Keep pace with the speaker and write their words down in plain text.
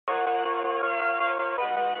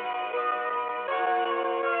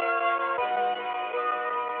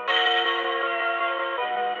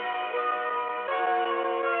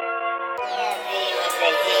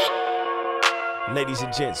Ladies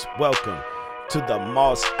and gents, welcome to the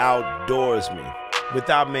Moss Outdoorsman with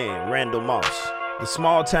our man, Randall Moss, the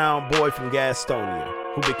small town boy from Gastonia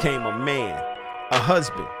who became a man, a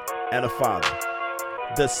husband, and a father.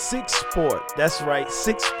 The sixth sport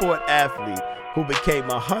athlete who became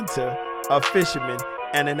a hunter, a fisherman,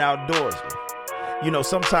 and an outdoorsman. You know,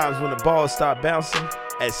 sometimes when the balls start bouncing,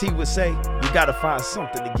 as he would say, you gotta find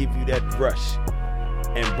something to give you that rush.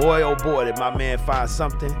 And boy, oh boy, did my man find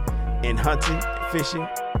something in hunting, fishing,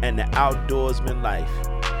 and the outdoorsman life.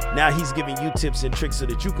 Now he's giving you tips and tricks so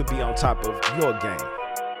that you could be on top of your game.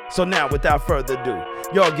 So now, without further ado,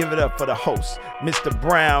 y'all give it up for the host, Mr.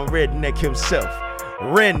 Brown Redneck himself,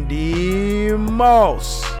 Randy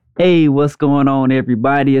Moss. Hey, what's going on,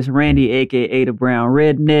 everybody? It's Randy, aka the Brown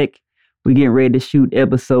Redneck. We getting ready to shoot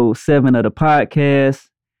episode 7 of the podcast.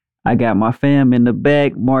 I got my fam in the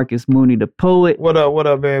back, Marcus Mooney, the poet. What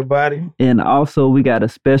up, everybody? And also we got a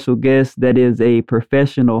special guest that is a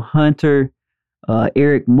professional hunter,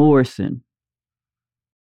 Eric Morrison.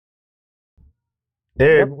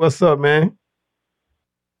 Eric, what's up, man?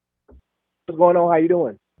 What's going on? How you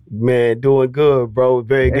doing? Man, doing good, bro.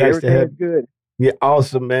 Very nice to have you. Good. Yeah,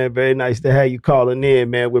 awesome, man. Very nice to have you calling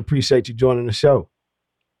in, man. We appreciate you joining the show.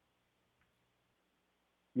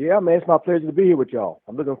 Yeah, man, it's my pleasure to be here with y'all.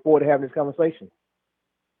 I'm looking forward to having this conversation.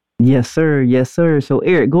 Yes, sir. Yes, sir. So,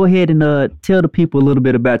 Eric, go ahead and tell the people a little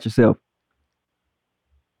bit about yourself.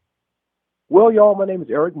 Well, y'all, my name is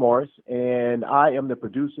Eric Morris, and I am the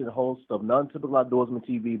producer and host of Non Typical Outdoorsman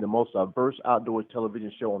TV, the most diverse outdoors television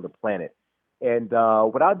show on the planet. And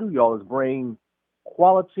what I do, y'all, is bring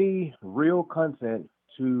quality, real content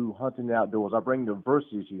to hunting the outdoors. I bring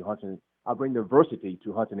diversity to hunting. I bring diversity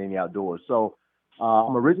to hunting in the outdoors. So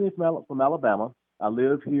I'm originally from Alabama. I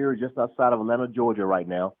live here just outside of Atlanta, Georgia right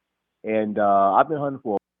now. And I've been hunting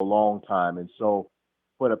for a long time. And so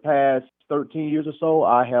for the past 13 years or so,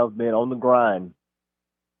 I have been on the grind.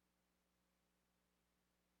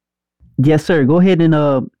 Yes, sir. Go ahead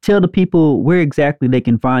and tell the people where exactly they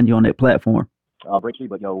can find you on that platform. Briefly,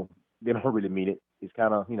 but, they don't really mean it. It's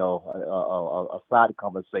kind of, a side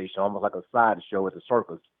conversation, almost like a side show at the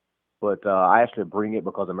circus. But I actually bring it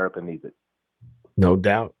because America needs it. No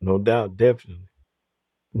doubt. Definitely.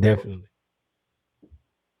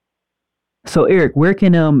 So, Eric, where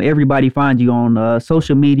can everybody find you on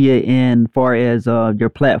social media and far as your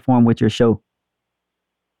platform with your show?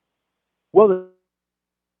 Well,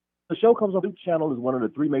 the show comes on the channel is one of the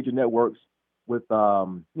 3 major networks with, that's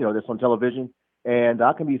on television. And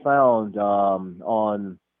I can be found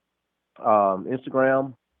on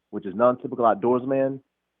Instagram, which is Non Typical Outdoorsman,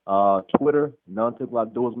 Twitter, Non Typical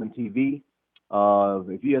Outdoorsman TV.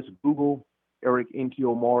 If you just Google Eric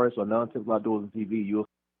N.T.O. Morris or Non Typical Outdoorsman TV, you'll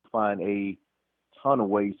find a ton of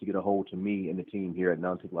ways to get a hold to me and the team here at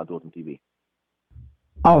Non Typical Outdoorsman TV.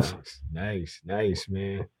 Awesome. Nice,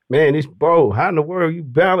 man. Man, how in the world you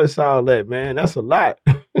balance all that, man? That's a lot.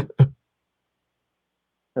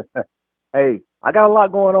 Hey, I got a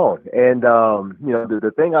lot going on. And,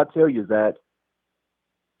 the thing I tell you is that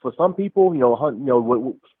for some people,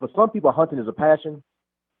 for some people, hunting is a passion.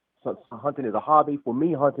 Hunting is a hobby. For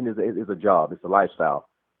me, hunting is a job. It's a lifestyle.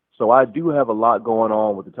 So I do have a lot going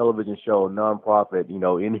on with the television show, nonprofit,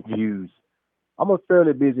 interviews. I'm a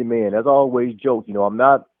fairly busy man. As I always joke, I'm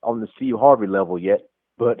not on the Steve Harvey level yet,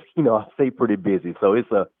 but I stay pretty busy. So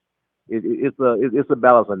it's a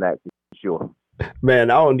balancing act for sure.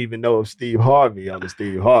 Man, I don't even know if Steve Harvey on the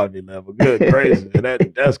Steve Harvey level. Good crazy.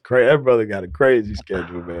 That's crazy. That brother got a crazy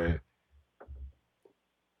schedule, man.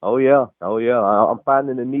 Oh yeah. I'm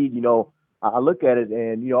finding the need. I look at it,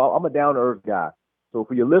 and I'm a down to earth guy. So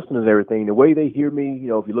for your listeners and everything, the way they hear me,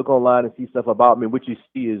 if you look online and see stuff about me, what you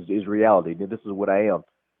see is reality. This is what I am.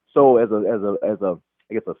 So as a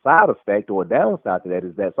I guess a side effect or a downside to that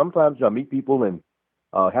is that sometimes I meet people and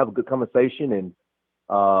have a good conversation, and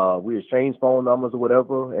we exchange phone numbers or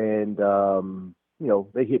whatever, and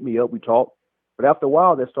they hit me up, we talk. But after a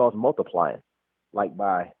while, that starts multiplying, like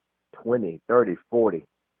by 20, 30, 40,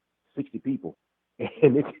 60 people.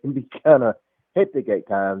 And it can be kind of hectic at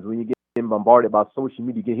times when you get bombarded by social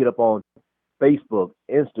media, get hit up on Facebook,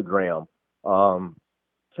 Instagram,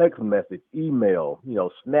 text message, email,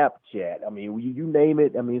 Snapchat. I mean, you name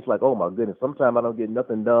it. I mean, it's like, oh my goodness, sometimes I don't get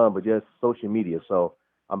nothing done but just social media. So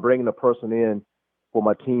I'm bringing a person in for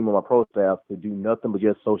my team and my pro staff to do nothing but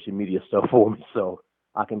just social media stuff for me, so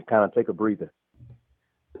I can kind of take a breather.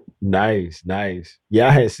 Nice. Yeah,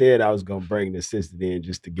 I had said I was going to bring an assistant in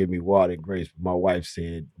just to give me water and grace, but my wife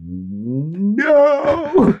said,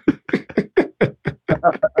 no.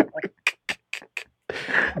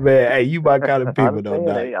 Man, hey, you my kind of people, though,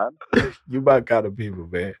 Doc. You my kind of people,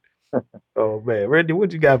 man. Oh man, Randy,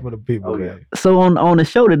 what you got for the people, man? So on the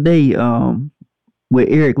show today, with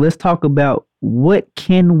Eric, let's talk about what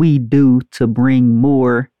can we do to bring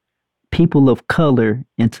more people of color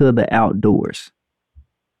into the outdoors.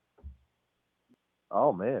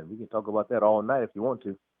 Oh man, we can talk about that all night if you want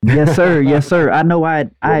to. Yes, sir. Yes, sir. I know I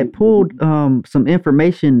had pulled some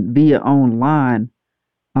information via online,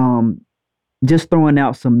 um, just throwing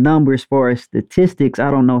out some numbers for as statistics. I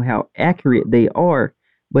don't know how accurate they are,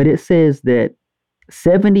 but it says that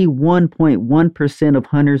 71.1% of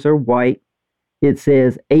hunters are white. It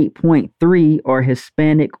says 8.3 are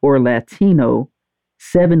Hispanic or Latino.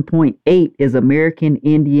 7.8 is American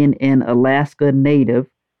Indian and Alaska Native.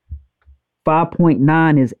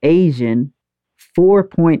 5.9 is Asian.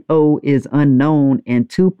 4.0 is unknown, and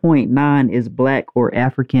 2.9 is Black or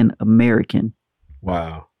African American.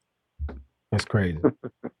 Wow. That's crazy.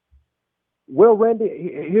 Well, Randy,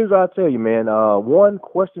 here's what I tell you, man. One,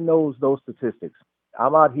 question those statistics.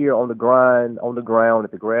 I'm out here on the grind, on the ground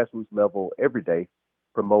at the grassroots level every day,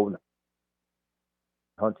 promoting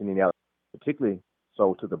hunting in the outdoors, particularly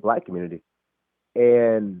so to the Black community.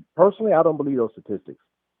 And personally, I don't believe those statistics.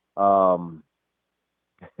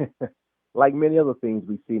 Like many other things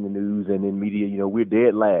we see in the news and in media, we're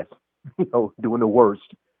dead last, doing the worst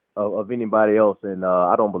of anybody else. And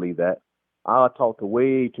I don't believe that. I talk to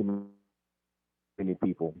way too many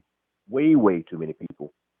people, way too many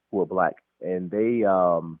people who are Black, and they,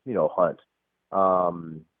 hunt. I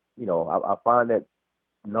find that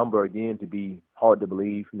number again to be hard to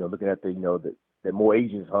believe. Looking at that more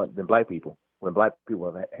Asians hunt than Black people, when Black people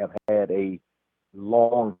have had a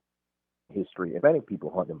long history. Hispanic people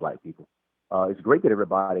hunt than Black people. It's great that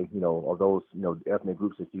everybody, of those, ethnic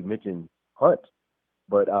groups that you mentioned hunt,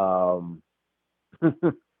 but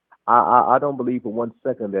I don't believe for 1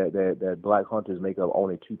 second that Black hunters make up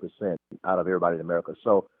only 2% out of everybody in America.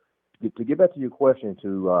 So to get back to your question,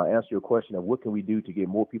 to answer your question of what can we do to get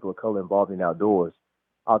more people of color involved in the outdoors,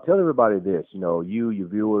 I'll tell everybody this, your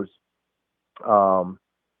viewers, I'll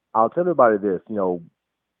tell everybody this,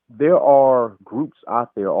 there are groups out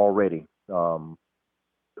there already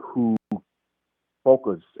who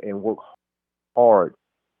focus and work hard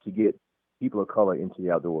to get people of color into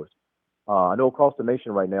the outdoors. I know across the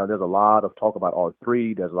nation right now, there's a lot of talk about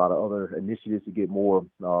R3. There's a lot of other initiatives to get more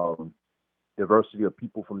diversity of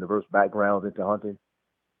people from diverse backgrounds into hunting.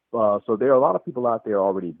 So there are a lot of people out there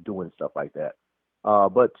already doing stuff like that.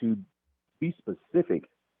 But to be specific,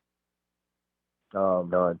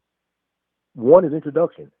 one is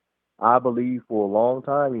introduction. I believe for a long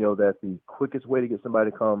time, that the quickest way to get somebody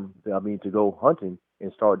to to go hunting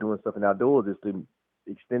and start doing stuff in outdoors is to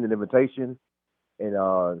extend an invitation and,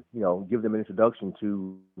 give them an introduction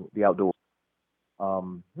to the outdoors.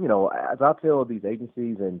 As I tell these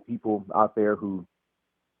agencies and people out there who,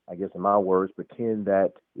 I guess in my words, pretend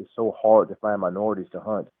that it's so hard to find minorities to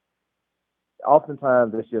hunt,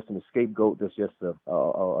 oftentimes that's just an scapegoat, that's just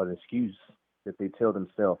an excuse that they tell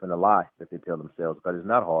themselves and a lie that they tell themselves, but it's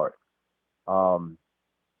not hard.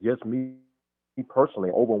 Just me personally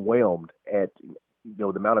overwhelmed at the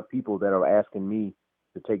amount of people that are asking me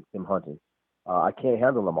to take them hunting. I can't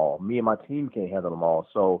handle them all. Me and my team can't handle them all.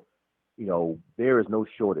 So, there is no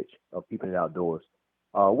shortage of people in the outdoors.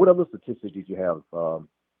 What other statistics did you have,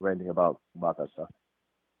 Randy, about that stuff?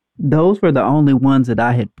 Those were the only ones that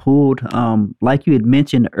I had pulled. Like you had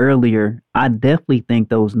mentioned earlier, I definitely think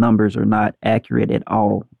those numbers are not accurate at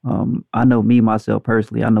all. I know myself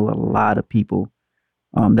personally, I know a lot of people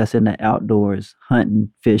that's in the outdoors,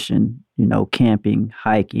 hunting, fishing, camping,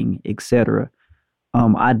 hiking, etc.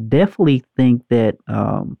 I definitely think that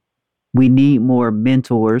we need more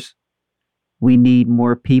mentors. We need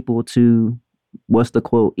more people to, what's the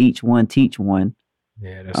quote, each one teach one.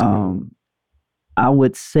 Yeah, that's cool. I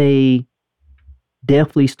would say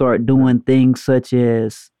definitely start doing things such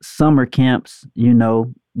as summer camps,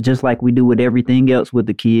 just like we do with everything else with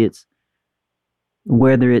the kids.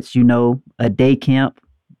 Whether it's, a day camp,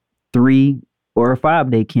 3 or a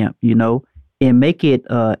 5-day camp, and make it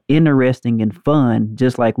interesting and fun,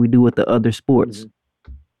 just like we do with the other sports.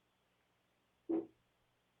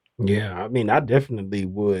 Yeah, I mean, I definitely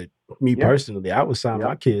would. Me personally, I would sign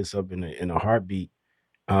my kids up in a heartbeat.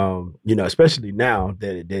 Especially now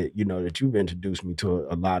that you've introduced me to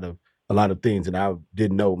a lot of things that I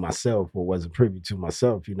didn't know myself or wasn't privy to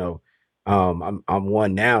myself. I'm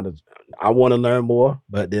one now that I want to learn more,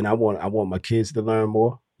 but then I want my kids to learn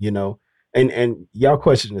more. And y'all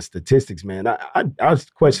question the statistics, man. I was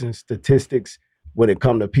questioning statistics when it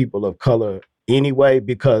comes to people of color anyway,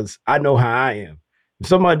 because I know how I am. If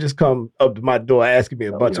somebody just come up to my door asking me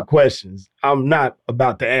a bunch of questions, I'm not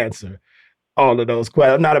about to answer. all of those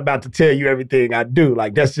questions. I'm not about to tell you everything I do.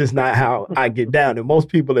 Like that's just not how I get down. And most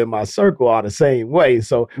people in my circle are the same way.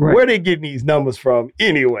 So Right, where they getting these numbers from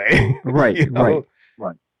anyway? right, you right. know?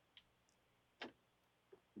 Right.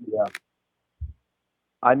 Yeah.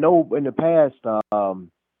 I know in the past,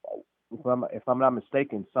 if I'm not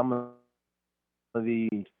mistaken, some of the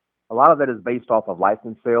a lot of that is based off of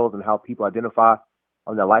license sales and how people identify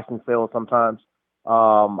on their license sales sometimes.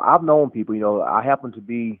 I've known people, I happen to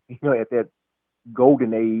be, at that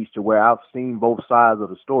golden age to where I've seen both sides of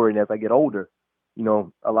the story. And as I get older,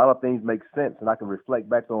 a lot of things make sense. And I can reflect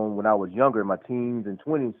back on when I was younger, in my teens and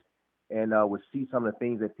 20s, and would see some of the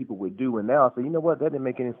things that people would do. And now I say, you know what, that didn't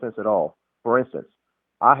make any sense at all. For instance,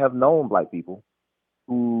 I have known black people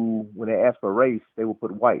who, when they ask for race, they will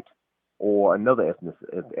put white or another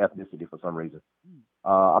ethnicity for some reason.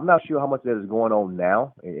 I'm not sure how much that is going on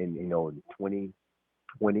now in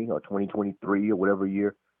 2020 or 2023 or whatever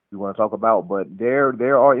year we want to talk about. But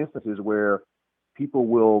there are instances where people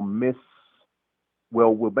will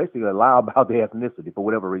basically lie about their ethnicity for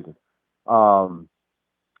whatever reason. Um,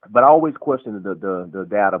 but I always question the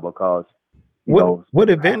data because you What know what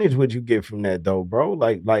advantage would you get from that though, bro?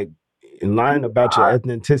 Like in lying about your I,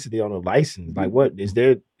 ethnicity on a license. Like you, what is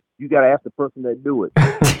there? you got to ask the person that do it.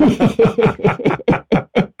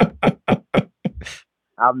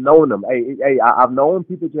 I've known them. I've known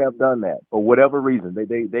people who have done that for whatever reason.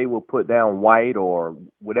 They will put down white or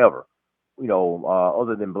whatever,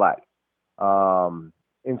 other than black. Um,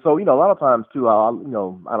 and so, a lot of times too, I don't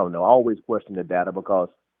know. I always question the data because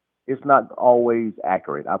it's not always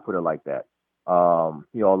accurate. I put it like that. A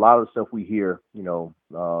lot of the stuff we hear, in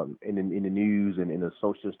the news and in the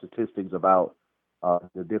social statistics about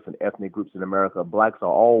the different ethnic groups in America, blacks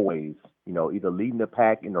are always, either leading the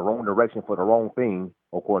pack in the wrong direction for the wrong thing,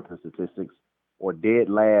 according to statistics, or dead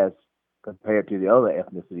last compared to the other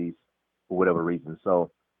ethnicities for whatever reason.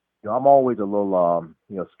 So, I'm always a little,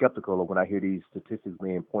 skeptical of when I hear these statistics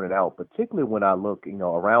being pointed out, particularly when I look,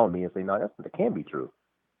 around me and say, no, that can't be true.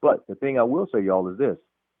 But the thing I will say, y'all, is this.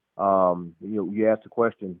 You asked a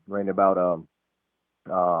question, Randy, about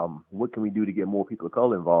what can we do to get more people of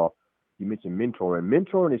color involved. You mentioned mentoring.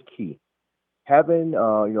 Mentoring is key. Having,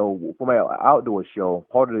 for my outdoor show,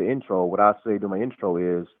 part of the intro, what I say to my intro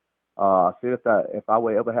is, I said if I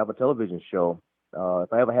would ever have a television show,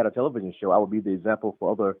 if I ever had a television show, I would be the example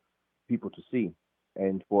for other people to see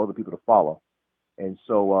and for other people to follow. And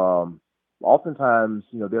so, oftentimes,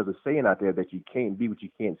 there's a saying out there that you can't be what you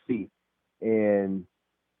can't see, and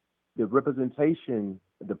the representation,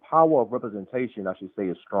 the power of representation, I should say,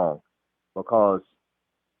 is strong because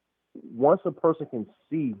once a person can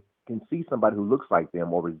see somebody who looks like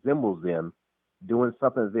them or resembles them doing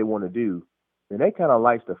something that they want to do, then they kind of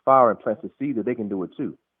lights the fire and plants the seed that they can do it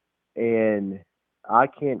too. And I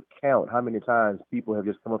can't count how many times people have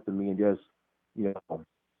just come up to me and just,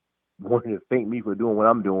 wanting to thank me for doing what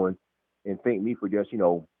I'm doing and thank me for just,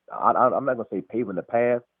 I'm not gonna say paving the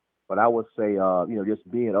path, but I would say, just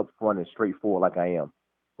being upfront and straightforward like I am,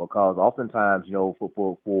 because oftentimes,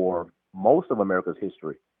 for most of America's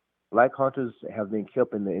history, black hunters have been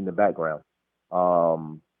kept in the background.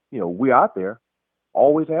 We're out there,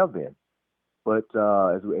 always have been. But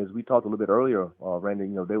as we talked a little bit earlier, Randy,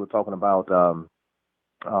 they were talking about.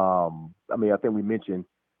 I mean, I think we mentioned.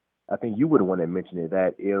 I think you were the one that mentioned it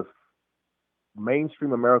that if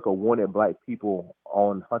mainstream America wanted black people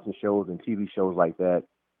on hunting shows and TV shows like that,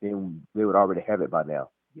 then they would already have it by now.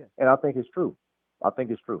 Yeah. And I think it's true. I think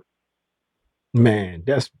it's true. Man,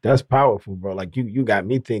 that's powerful, bro. Like you got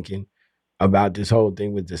me thinking about this whole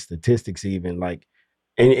thing with the statistics, even like,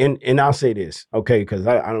 and I'll say this, okay, because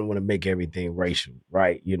I don't want to make everything racial,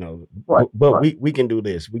 right? Right. But Right. we can do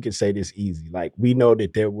this. We can say this easy. Like we know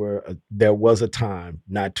that there was a time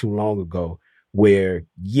not too long ago where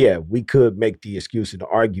yeah, we could make the excuse and the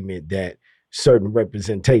argument that certain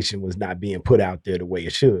representation was not being put out there the way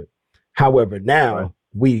it should. However, Right. now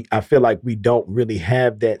I feel like we don't really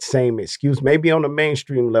have that same excuse, maybe on the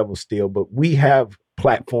mainstream level still, but we have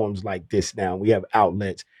platforms like this now. We have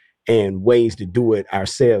outlets and ways to do it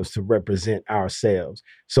ourselves to represent ourselves.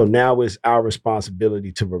 So now it's our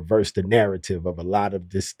responsibility to reverse the narrative of a lot of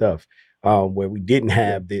this stuff, where we didn't Yeah.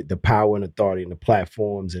 have the power and authority and the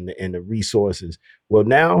platforms and the resources. Well,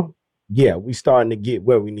 now, yeah, we starting to get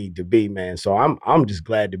where we need to be, man. So I'm just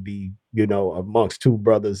glad to be, amongst two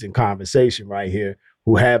brothers in conversation right here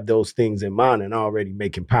who have those things in mind and already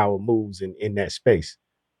making power moves in that space.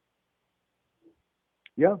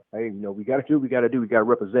 Yeah. Hey, we got to do. We got to do. We got to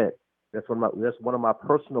represent. That's one of my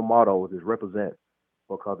personal mottos is represent,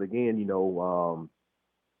 because again,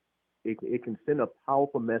 it can send a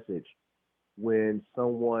powerful message when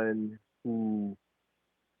someone who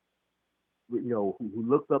who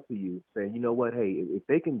looks up to you, saying, you know what, hey, if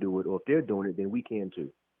they can do it, or if they're doing it, then we can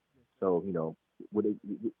too. So what-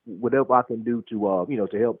 whatever I can do to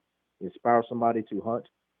to help inspire somebody to hunt,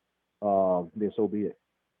 then so be it.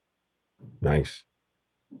 Nice.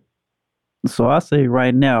 So I say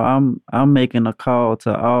right now, I'm making a call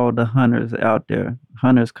to all the hunters out there.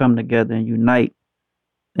 Hunters come together and unite,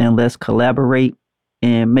 and let's collaborate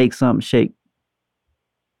and make something shake.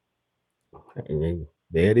 And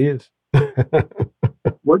there it is.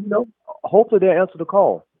 Well, hopefully they answer the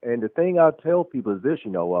call. And the thing I tell people is this,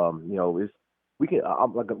 is we can.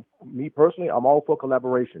 I'm like me personally, I'm all for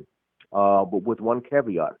collaboration, but with one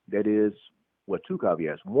caveat. That is, well, two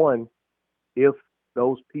caveats. One, if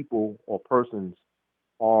those people or persons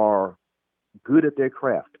are good at their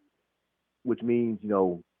craft, which means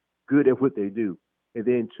good at what they do, and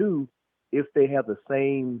then two, if they have the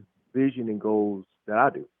same vision and goals that I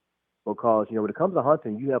do. Because when it comes to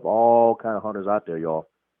hunting, you have all kind of hunters out there, y'all.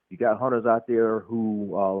 You got hunters out there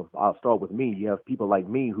who I'll start with me. You have people like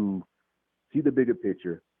me who see the bigger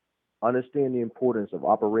picture, understand the importance of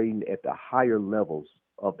operating at the higher levels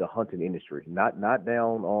of the hunting industry, not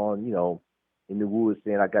down on in the woods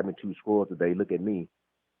saying I got me two squirrels today, look at me,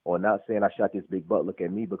 or not saying I shot this big buck, look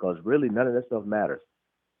at me, because really none of that stuff matters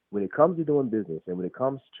when it comes to doing business, and when it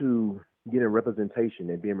comes to getting representation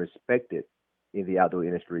and being respected in the outdoor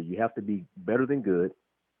industry. You have to be better than good,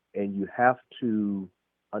 and you have to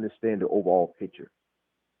understand the overall picture.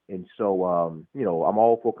 And so, I'm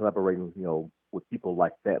all for collaborating, with people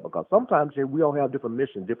like that, because sometimes we all have different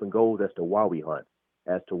missions, different goals as to why we hunt,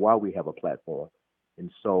 as to why we have a platform. And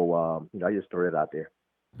so, I just throw it out there.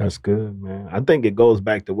 That's good, man. I think it goes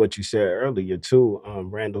back to what you said earlier too,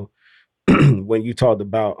 Randall, when you talked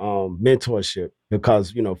about mentorship,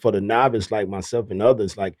 because for the novice like myself and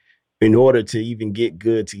others, like in order to even get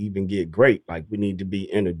good, to even get great, like we need to be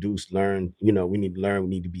introduced, learn, we need to learn, we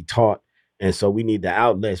need to be taught. And so we need the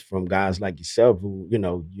outlets from guys like yourself who,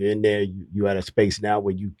 you're in there, you at a space now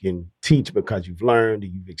where you can teach because you've learned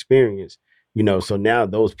and you've experienced, so now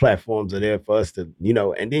those platforms are there for us to,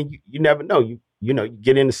 and then you never know, you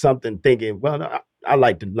get into something thinking, well, no, I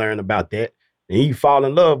like to learn about that, and you fall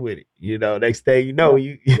in love with it. Next thing you know,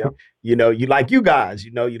 Yeah, you yeah, you like you guys,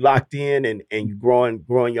 you locked in and you growing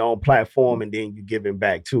your own platform, and then you giving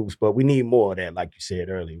back too. But we need more of that, like you said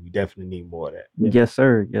earlier. We definitely need more of that. yeah. Yes,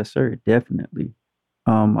 sir. Yes, sir. Definitely.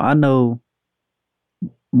 I know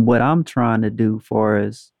what I'm trying to do for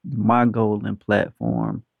as my goal and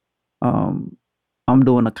platform. Um, I'm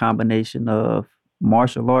doing a combination of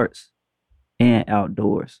martial arts and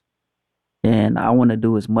outdoors. And I want to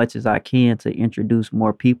do as much as I can to introduce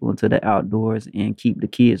more people into the outdoors and keep the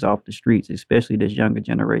kids off the streets, especially this younger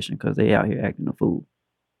generation, because they out here acting a fool.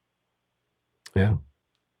 Yeah,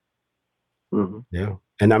 Hmm. yeah.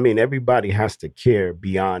 And I mean, everybody has to care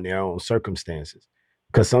beyond their own circumstances,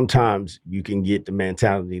 because sometimes you can get the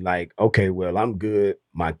mentality like, okay, well, I'm good,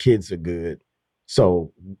 my kids are good,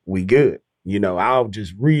 so we good. I'll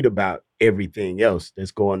just read about everything else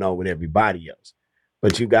that's going on with everybody else.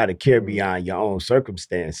 But you got to care Hmm. beyond your own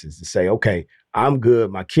circumstances to say, okay, I'm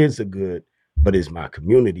good, my kids are good, but is my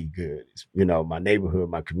community good? It's, my neighborhood,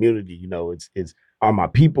 my community, it's are my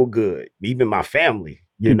people good? Even my family.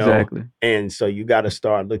 Exactly. And so you got to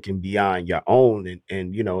start looking beyond your own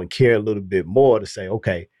and care a little bit more to say,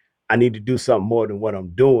 okay, I need to do something more than what I'm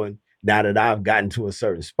doing now that I've gotten to a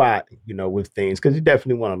certain spot, with things. Because you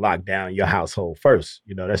definitely want to lock down your household first.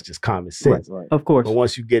 That's just common Right, sense. right. Of But course.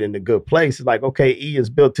 once you get in a good place, it's like, okay, E has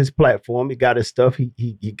built his platform. He got his stuff.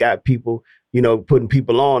 He got people, putting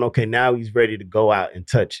people on. Okay, now he's ready to go out and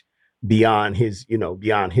touch beyond his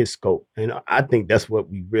scope. And I think that's what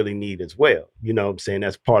we really need as well. What I'm saying?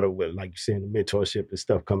 That's part of what, like you're saying, the mentorship and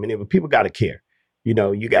stuff coming in. But people got to care. You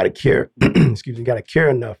got to care. Hmm. Excuse me. You got to care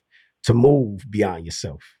enough to move beyond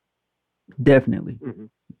yourself. Definitely. Hmm.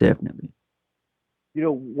 Definitely.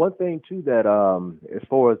 One thing too that as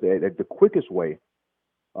far as the quickest way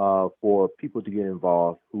for people to get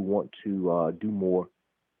involved who want to do more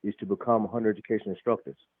is to become hunter education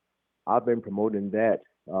instructors. I've been promoting that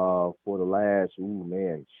for the last, ooh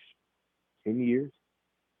man, 10 years.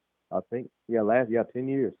 I think, yeah, 10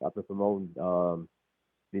 years. I've been promoting the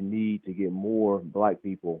need to get more Black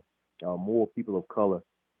people, more people of color,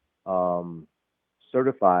 um,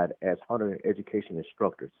 certified as hunter education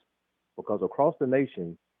instructors, because across the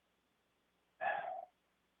nation,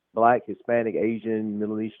 Black, Hispanic, Asian,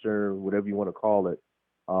 Middle Eastern, whatever you want to call it,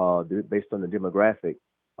 based on the demographic,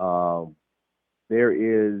 um, there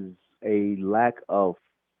is a lack of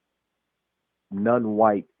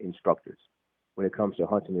non-white instructors when it comes to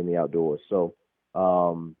hunting in the outdoors. So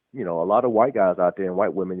a lot of white guys out there and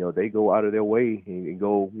white women, they go out of their way and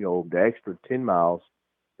go, the extra 10 miles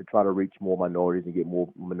to try to reach more minorities and get more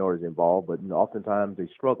minorities involved. But, oftentimes they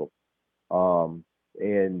struggle.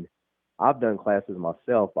 And I've done classes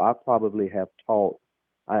myself. I probably have taught,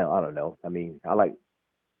 I don't know. I mean, I like,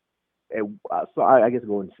 so I guess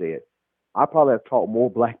go and say it. I probably have taught more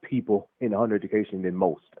black people in hunter education than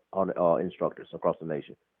most instructors across the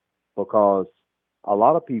nation because a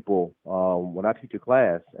lot of people, when I teach a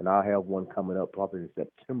class, and I have one coming up probably in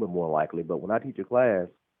September more likely, but when I teach a class,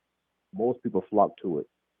 most people flock to it.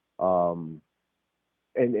 Um,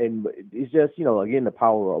 and it's just, again, the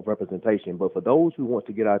power of representation. But for those who want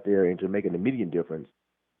to get out there and to make an immediate difference,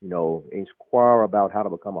 inquire about how to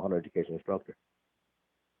become a hunter education instructor.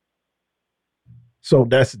 So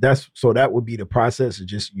so that would be the process. You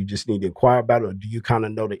just need to inquire about it, or do you kind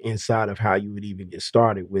of know the inside of how you would even get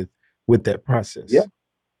started with that process? Yeah,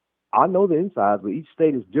 I know the insides, but each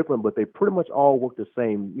state is different, but they pretty much all work the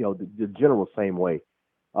same, the general same way.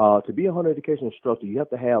 To be a hunter education instructor, you have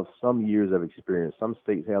to have some years of experience. Some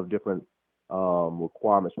states have different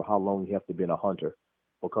requirements for how long you have to be a hunter.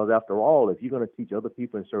 Because after all, if you're going to teach other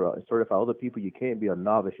people and certify other people, you can't be a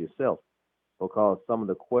novice yourself. Because some of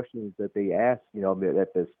the questions that they ask,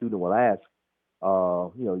 that the student will ask,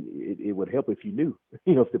 it would help if you knew,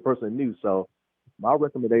 if the person knew. So my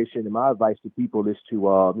recommendation and my advice to people is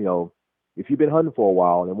to, if you've been hunting for a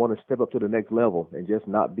while and want to step up to the next level and just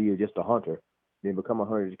not be just a hunter, then become a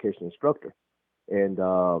hunter education instructor. And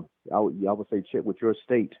I would say check with your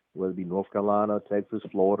state, whether it be North Carolina, Texas,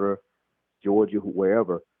 Florida, Georgia,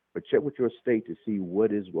 wherever. But check with your state to see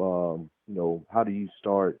what is, how do you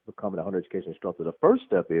start becoming a hunter education instructor. The first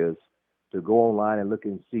step is to go online and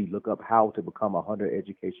look up how to become a hunter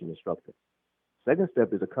education instructor. Second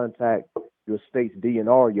step is to contact your state's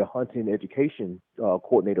DNR, your hunting education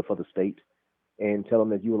coordinator for the state, and tell them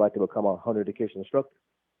that you would like to become a hunter education instructor.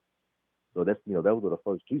 So those are the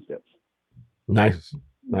first two steps. Nice.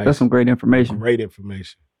 That's some great information. Great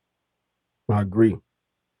information. I agree.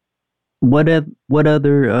 What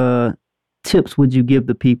other tips would you give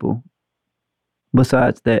the people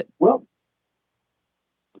besides that? Well,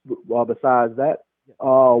 besides that, I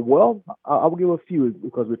will give a few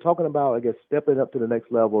because we're talking about, I guess, stepping up to the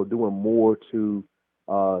next level, doing more to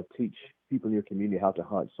teach people in your community how to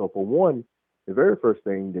hunt. So for one, the very first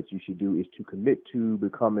thing that you should do is to commit to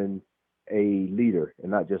becoming a leader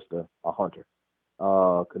and not just a hunter.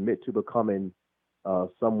 Commit to becoming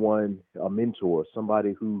someone, a mentor,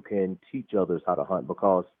 somebody who can teach others how to hunt.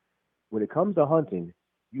 Because when it comes to hunting,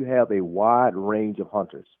 you have a wide range of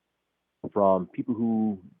hunters, from people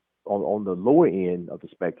who on the lower end of the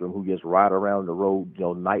spectrum who just ride around the road,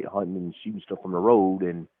 night hunting and shooting stuff from the road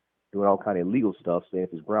and doing all kind of illegal stuff, saying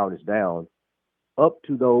if his ground is down, up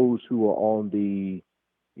to those who are on the,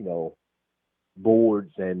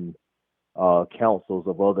 boards and councils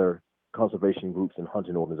of other conservation groups and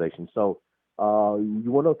hunting organizations. So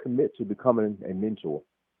you want to commit to becoming a mentor.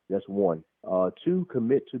 That's one. Two,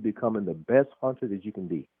 commit to becoming the best hunter that you can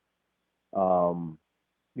be.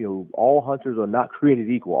 All hunters are not created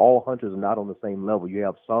equal. All hunters are not on the same level. You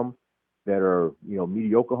have some that are,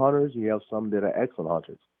 mediocre hunters. You have some that are excellent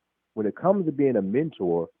hunters. When it comes to being a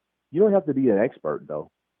mentor, you don't have to be an expert though,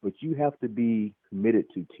 but you have to be committed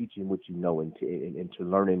to teaching what you know and to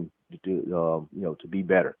learning to be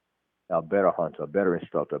better, a better hunter, a better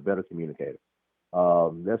instructor, a better communicator.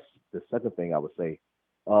 That's the second thing I would say.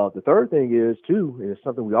 The third thing is too, and it's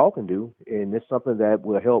something we all can do, and it's something that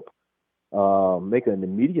will help make an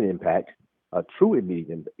immediate impact, a true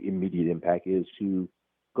immediate impact, is to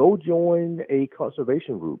go join a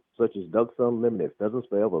conservation group such as Ducks Unlimited, Pheasants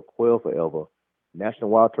Forever, Quail Forever, National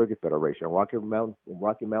Wild Turkey Federation, Rocky Mountain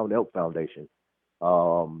Elk Foundation,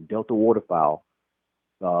 Delta Waterfowl,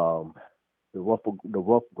 the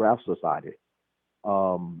Rough Grass Society.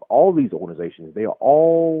 All these organizations, they are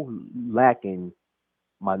all lacking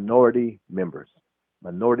minority members,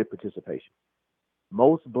 minority participation.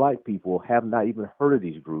 Most black people have not even heard of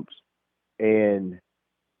these groups and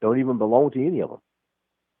don't even belong to any of them.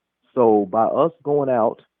 So by us going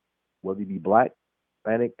out, whether it be black,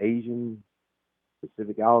 Hispanic, Asian,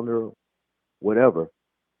 Pacific Islander, whatever,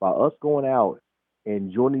 by us going out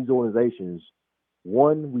and joining these organizations,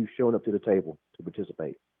 one, we've shown up to the table to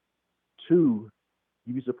participate. Two,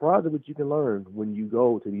 you'd be surprised at what you can learn when you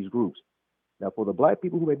go to these groups. Now, for the black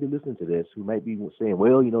people who may be listening to this, who might be saying,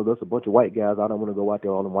 well, there's a bunch of white guys, I don't want to go out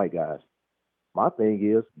there, all them white guys. My thing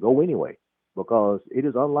is, go anyway, because it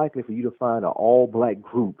is unlikely for you to find an all-black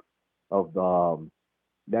group of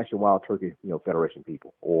National Wild Turkey, Federation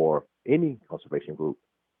people or any conservation group,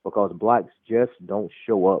 because blacks just don't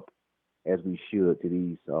show up as we should to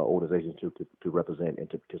these organizations to represent and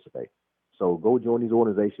to participate. So go join these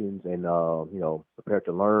organizations and prepare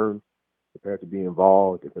to learn, prepare to be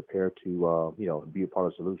involved, and prepare to be a part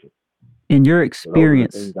of the solution. In your So those are the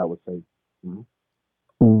experience, things I would say. Mhm.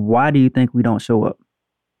 why do you think we don't show up?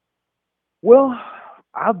 Well,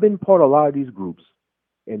 I've been part of a lot of these groups,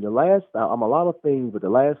 and I'm a lot of things, but the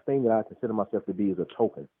last thing that I consider myself to be is a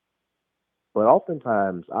token. But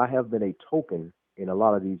oftentimes, I have been a token in a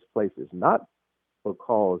lot of these places, not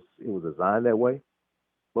because it was designed that way,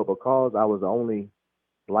 but because I was the only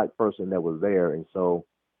black person that was there, and so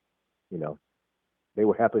you know they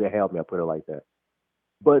were happy to have me. I put it like that.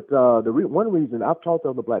 But one reason I've talked to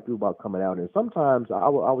other black people about coming out, and sometimes I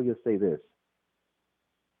will just say this: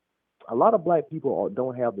 a lot of black people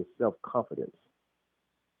don't have the self confidence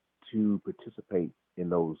to participate in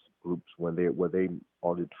those groups when they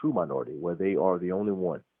are the true minority, where they are the only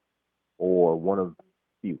one or one of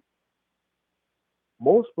few.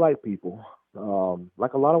 Most black people,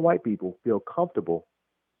 like a lot of white people, feel comfortable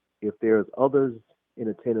if there's others in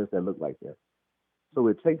attendance that look like them. So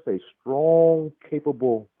it takes a strong,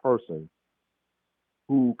 capable person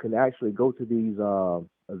who can actually go to these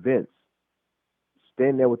events,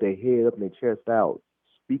 stand there with their head up and their chest out,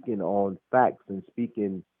 speaking on facts and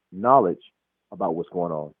speaking knowledge about what's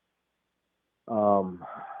going on. Um,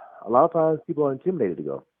 a lot of times people are intimidated to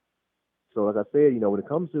go. So, like I said, when it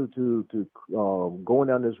comes to going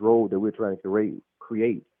down this road that we're trying to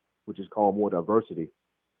create, which is called more diversity,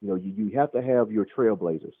 you have to have your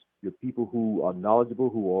trailblazers, your people who are knowledgeable,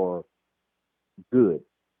 who are good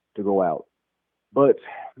to go out. But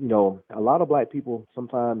a lot of black people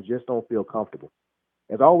sometimes just don't feel comfortable.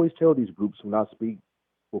 As I always tell these groups when I speak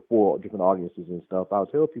before different audiences and stuff, I'll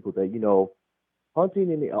tell people that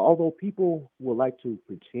hunting and although people would like to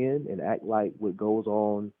pretend and act like what goes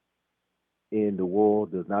on in the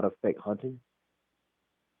world does not affect hunting,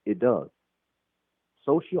 it does.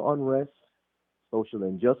 Social unrest, social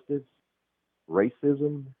injustice,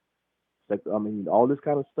 racism, all this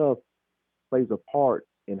kind of stuff plays a part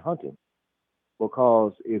in hunting.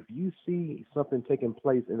 Because if you see something taking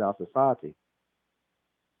place in our society,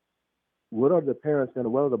 what are the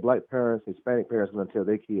black parents, Hispanic parents going to tell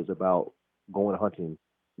their kids about going hunting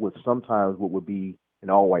with sometimes what would be an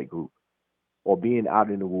all white group or being out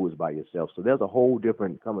in the woods by yourself? So there's a whole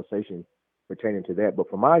different conversation pertaining to that. But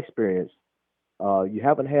from my experience, you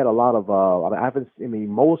haven't had a lot of,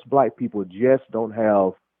 most black people just don't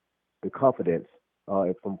have the confidence,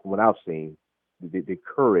 from what I've seen, the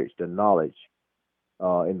courage, the knowledge,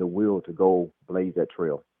 and the will to go blaze that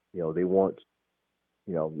trail. They want,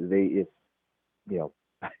 it's, you know,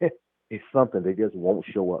 it's something they just won't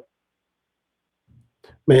show up.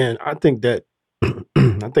 Man, I think that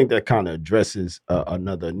I think that kind of addresses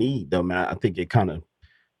another need, though, man. I think it kind of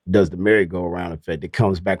does the merry-go-round effect. It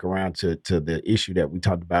comes back around to the issue that we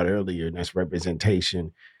talked about earlier, and that's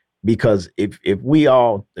representation. Because if we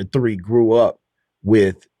all the three grew up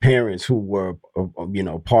with parents who were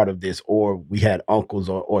part of this, or we had uncles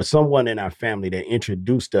or someone in our family that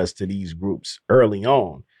introduced us to these groups early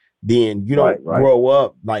on, then you Right, don't right, grow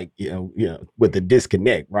up like with a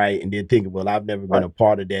disconnect, right? And then thinking, well, I've never been right, a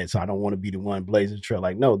part of that, so I don't want to be the one blazing the trail.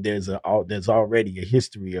 Like, no, there's already a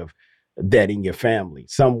history of that in your family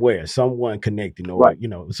somewhere, someone connecting, or right,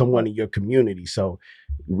 someone right. in your community. So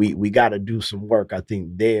we got to do some work, I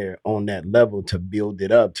think, there on that level to build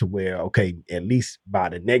it up to where, okay, at least by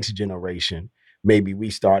the next generation, maybe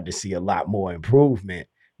we start to see a lot more improvement.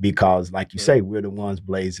 Because like you Mhm. say, we're the ones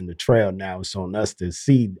blazing the trail. Now it's on us to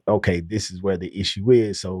see, okay, this is where the issue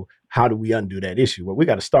is. So how do we undo that issue? Well, we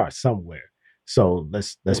got to start somewhere. So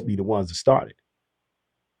let's be the ones to start it.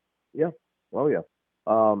 Yeah. Oh yeah.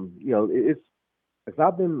 It's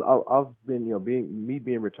I've been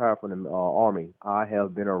being retired from the army. I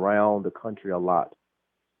have been around the country a lot,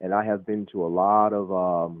 and I have been to a lot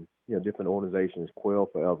of different organizations: Quail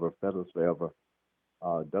Forever, Pheasants Forever,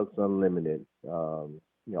 Ducks Unlimited,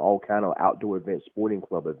 all kind of outdoor events, sporting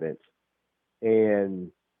club events, and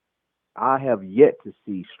I have yet to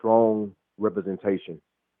see strong representation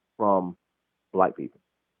from black people.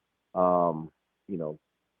 Um, you know,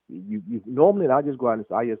 you normally, and I just go out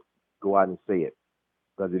and say it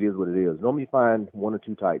because it is what it is. Normally, you find one or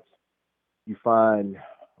two types. You find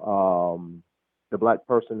um, the black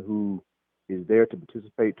person who is there to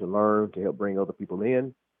participate, to learn, to help bring other people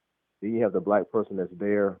in. Then you have the black person that's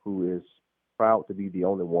there who is proud to be the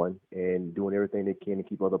only one and doing everything they can to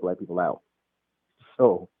keep other black people out.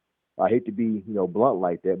 So I hate to be, blunt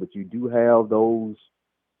like that, but you do have those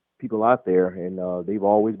people out there, and they've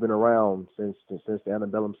always been around since the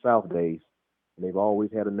antebellum South days, and they've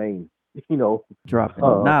always had a name. you know, Dropping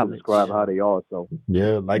to describe knowledge. how they are. So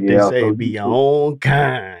Yeah, like they yeah, say, so be you your own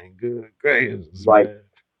kind. Good gracious, like man.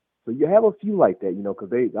 so you have a few like that, because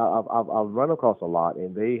I've run across a lot,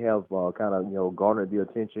 and they have kind of garnered the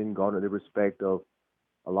attention, garnered the respect of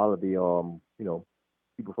a lot of the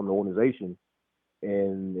people from the organization.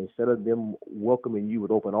 And instead of them welcoming you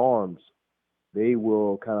with open arms, they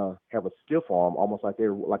will kind of have a stiff arm, almost like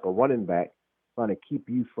they're like a running back, trying to keep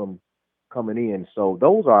you from coming in. So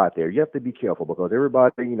those are out there. You have to be careful because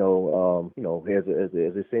everybody, as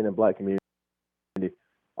they say in the black community,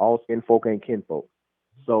 all skin folk ain't kinfolk.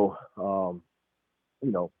 So,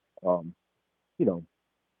 you know, um, you know,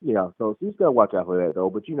 yeah. So you just gotta watch out for that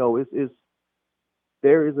though. But it's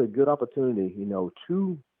there is a good opportunity,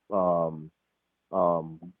 to um,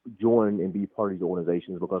 um, join and be part of these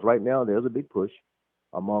organizations because right now there's a big push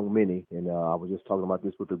among many. And I was just talking about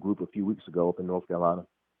this with a group a few weeks ago up in North Carolina.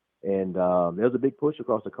 And there's a big push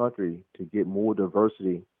across the country to get more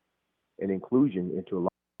diversity and inclusion into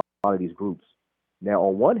a lot of these groups. Now,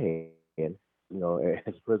 on one hand,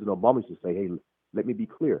 as President Obama used to say, hey, let me be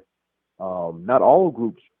clear. Not all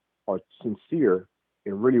groups are sincere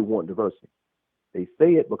and really want diversity. They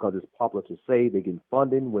say it because it's popular to say. They get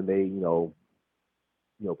funding when they,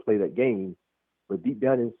 play that game. But deep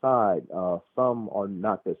down inside, some are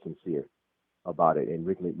not that sincere about it and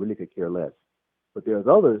really could care less. But there's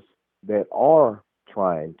others that are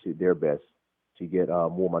trying to their best to get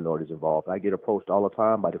more minorities involved. I get approached all the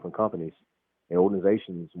time by different companies and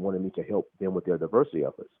organizations wanting me to help them with their diversity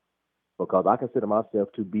efforts because I consider myself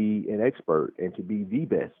to be an expert and to be the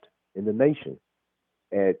best in the nation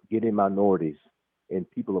at getting minorities and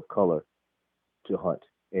people of color to hunt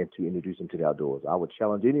and to introduce them to the outdoors. I would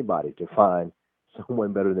challenge anybody to find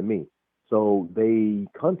someone better than me. So they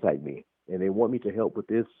contact me and they want me to help with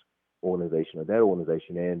this organization or that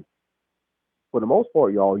organization. And for the most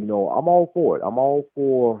part, y'all, I'm all for it. I'm all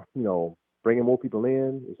for, bringing more people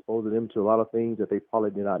in, exposing them to a lot of things that they probably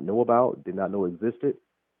did not know about, did not know existed.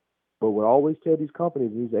 But what I always tell these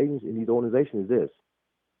companies, these agencies, and these organizations is this: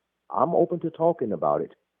 I'm open to talking about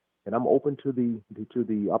it, and I'm open to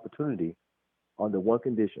the opportunity on the one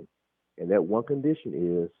condition, and that one condition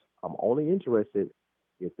is I'm only interested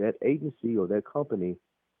if that agency or that company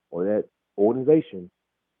or that organization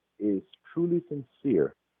is truly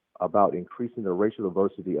sincere about increasing the racial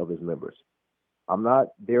diversity of its members. I'm not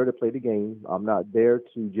there to play the game. I'm not there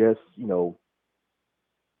to just,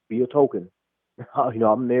 be a token.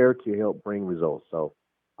 I'm there to help bring results. So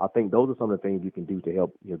I think those are some of the things you can do to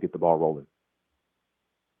help, get the ball rolling.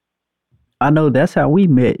 I know that's how we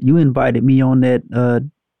met. You invited me on that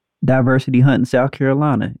diversity hunt in South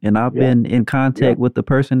Carolina, and I've Yeah, been in yeah, contact with the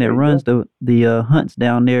person that there you runs go. the hunts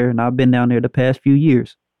down there, and I've been down there the past few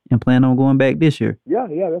years and plan on going back this year. Yeah,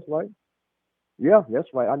 yeah, that's right. Yeah, that's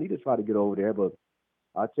right. I need to try to get over there, but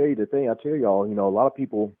I tell you the thing, I tell y'all, a lot of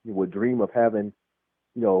people would dream of having,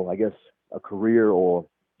 I guess a career or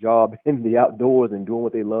job in the outdoors and doing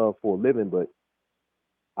what they love for a living. But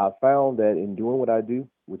I found that in doing what I do,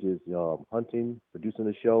 which is hunting, producing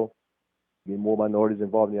a show, getting more minorities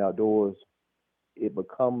involved in the outdoors, it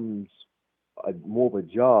becomes more of a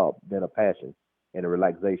job than a passion and a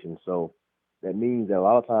relaxation. So that means that a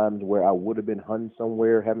lot of times where I would have been hunting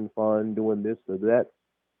somewhere, having fun, doing this or that,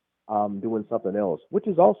 I'm doing something else, which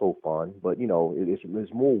is also fun. But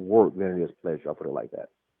it's more work than it is pleasure. I put it like that,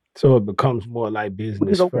 So it becomes more like which is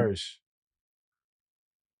business okay. first.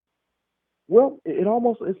 Well, it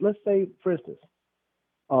almost is. Let's say, for instance,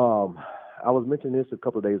 um, I was mentioning this a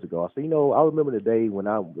couple of days ago. I said, I remember the day when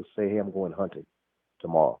I would say, "Hey, I'm going hunting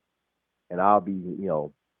tomorrow," and I'll be,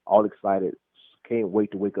 all excited, can't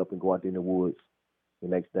wait to wake up and go out there in the woods the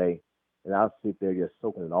next day. And I'll sit there just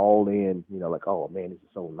soaking it all in, like, oh man, this is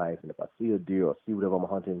so nice. And if I see a deer or see whatever I'm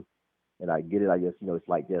hunting and I get it, I just, it's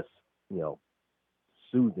like just, you know,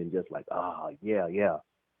 soothing, just like, yeah, yeah.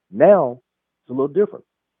 Now it's a little different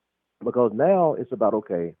because now it's about,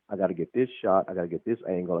 okay, I got to get this shot, I got to get this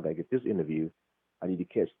angle, I got to get this interview, I need to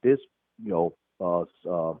catch this,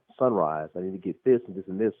 sunrise, I need to get this and this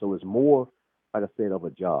and this. So it's more, like I said, of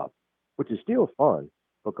a job, which is still fun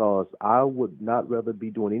because I would not rather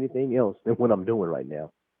be doing anything else than what I'm doing right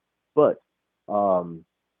now. But um,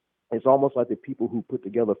 it's almost like the people who put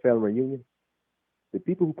together a family reunion. The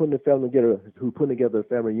people who put together a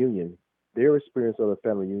family reunion, their experience of a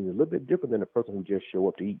family reunion is a little bit different than the person who just show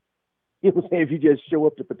up to eat. You know what I'm saying? If you just show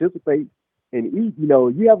up to participate and eat,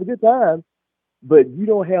 you have a good time, but you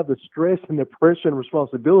don't have the stress and the pressure and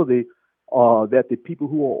responsibility that the people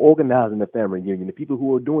who are organizing the family reunion, the people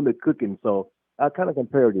who are doing the cooking. So I kind of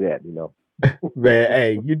compare it to that. Man,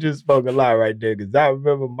 hey, you just spoke a lot right there. Cause I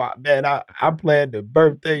remember I planned the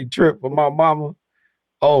birthday trip for my mama.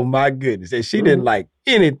 Oh my goodness. And she didn't Mhm. like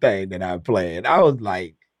anything that I planned. I was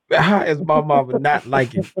like, how is my mama not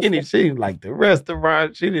liking any? She didn't like the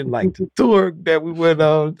restaurant. She didn't like the tour that we went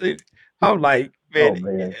on. I'm like, man, Oh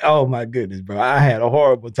man. oh my goodness, bro. I had a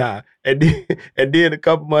horrible time. And then a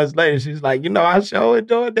couple months later, she's like, I sure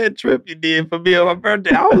enjoyed that trip you did for me on my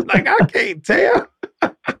birthday. I was like, I can't tell.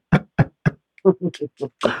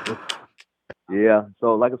 Yeah.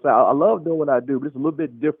 So like I said, I love doing what I do, but it's a little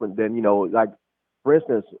bit different than, like for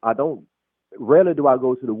instance, I don't rarely do I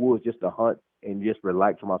go to the woods just to hunt and just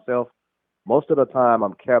relax for myself. Most of the time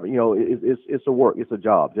I'm it's a work, it's a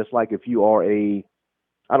job. Just like if you are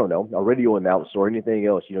I don't know, a radio announcer or anything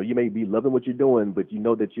else, you may be loving what you're doing, but you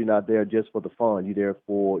know that you're not there just for the fun. You're there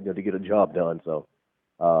for, to get a job done. So,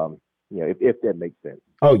 um, if that makes sense.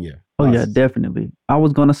 Oh yeah. Oh yeah, definitely. I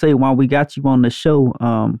was gonna say while we got you on the show,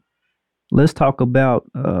 let's talk about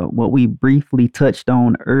what we briefly touched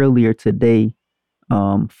on earlier today,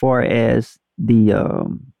 far as the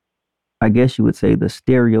I guess you would say the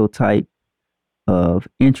stereotype of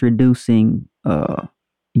introducing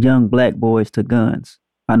young black boys to guns.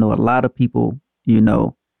 I know a lot of people,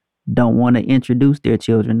 don't want to introduce their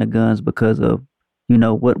children to guns because of,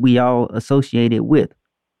 what we all associate it with.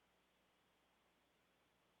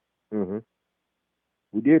 hmm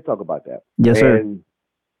We did talk about that. Yes, sir. And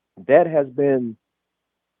that has been,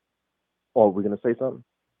 oh, we're going to say something?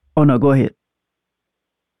 Oh no, go ahead.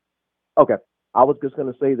 Okay. I was just going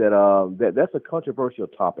to say that, that's a controversial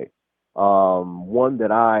topic. One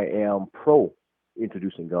that I am pro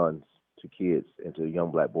introducing guns to kids and to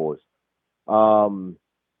young black boys. Um,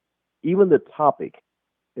 Even the topic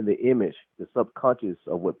and the image, the subconscious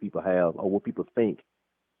of what people have or what people think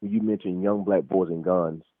when you mention young black boys and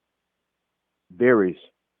guns varies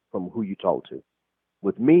from who you talk to.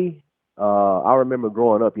 With me, I remember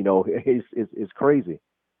growing up. It's crazy.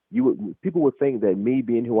 People would think that me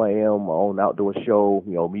being who I am, my own outdoor show,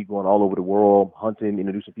 me going all over the world, hunting,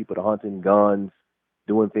 introducing people to hunting, guns,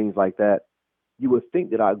 doing things like that. You would think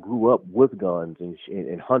that I grew up with guns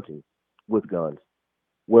and hunting with guns.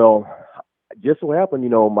 Well, just so happened,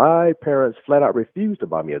 my parents flat out refused to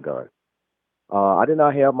buy me a gun. I did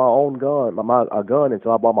not have my own gun, a gun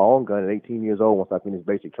until I bought my own gun at 18 years old. Once I finished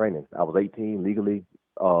basic training, I was 18 legally,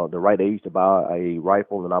 the right age to buy a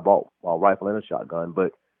rifle, and I bought a rifle and a shotgun.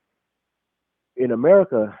 But in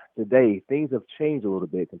America today, things have changed a little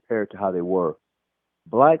bit compared to how they were.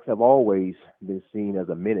 Blacks have always been seen as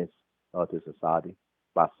a menace to society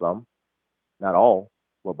by some, not all,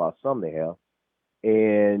 but by some they have.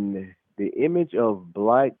 And the image of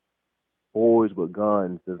black boys with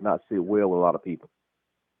guns does not sit well with a lot of people.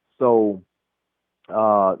 So,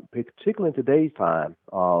 particularly in today's time,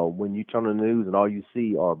 when you turn on the news and all you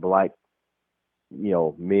see are black,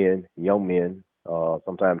 men, young men,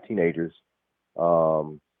 sometimes teenagers,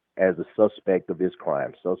 um, as a suspect of this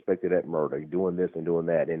crime, suspect of that murder, doing this and doing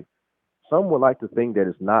that, and some would like to think that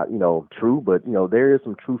it's not, true, but there is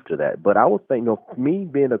some truth to that. But I would think, me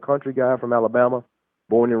being a country guy from Alabama,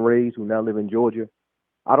 born and raised, who now live in Georgia,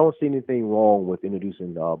 I don't see anything wrong with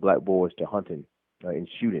introducing black boys to hunting and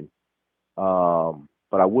shooting.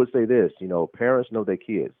 But I would say this, parents know their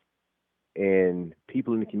kids, and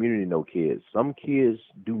people in the community know kids. Some kids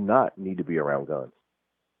do not need to be around guns,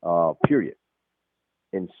 period.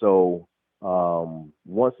 And so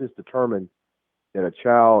once it's determined that a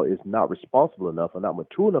child is not responsible enough or not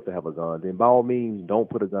mature enough to have a gun, then by all means, don't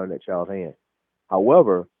put a gun in that child's hand.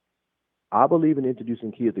 However, I believe in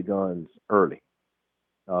introducing kids to guns early.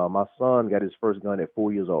 My son got his first gun at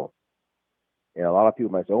 4 years old. And a lot of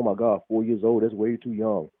people might say, oh my God, 4 years old, that's way too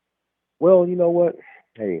young. Well, you know what?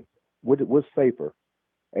 Hey, what's safer?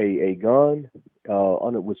 A gun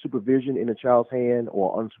with supervision in a child's hand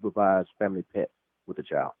or unsupervised family pet with a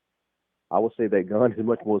child? I would say that gun is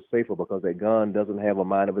much more safer because that gun doesn't have a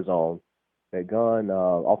mind of its own. That gun,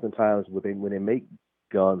 oftentimes, when they make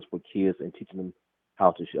guns for kids and teaching them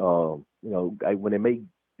how to, when they make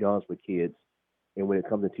guns for kids, and when it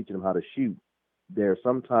comes to teaching them how to shoot, there are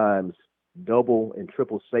sometimes double and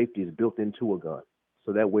triple safeties built into a gun.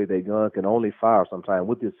 So that way, that gun can only fire sometime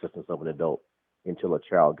with the assistance of an adult until a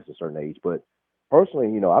child gets a certain age. But personally,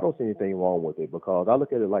 I don't see anything wrong with it because I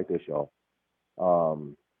look at it like this, y'all.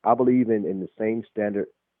 I believe in the same standard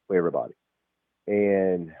for everybody.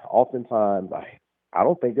 And oftentimes, I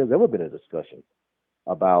don't think there's ever been a discussion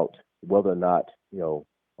about whether or not,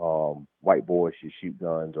 white boys should shoot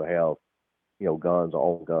guns or have, guns or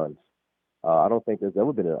own guns. I don't think there's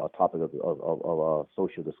ever been a topic of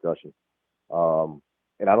social discussion. Um,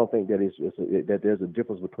 And I don't think that that there's a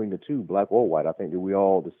difference between the two, black or white. I think that we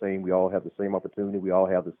all the same. We all have the same opportunity. We all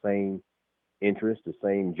have the same interests, the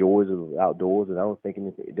same joys of the outdoors. And I don't think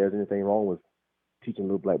there's anything wrong with teaching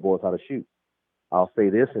little black boys how to shoot. I'll say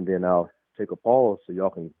this, and then I'll take a pause so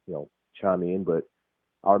y'all can chime in. But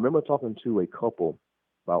I remember talking to a couple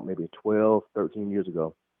about maybe 12, 13 years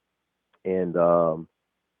ago, and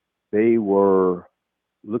they were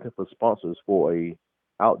looking for sponsors for a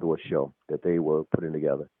outdoor show that they were putting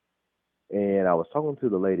together. And I was talking to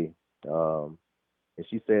the lady, um, and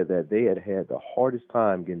she said that they had had the hardest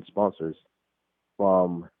time getting sponsors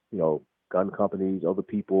from gun companies, other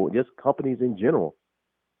people, just companies in general.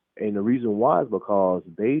 And the reason why is because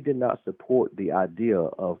they did not support the idea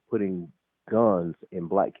of putting guns in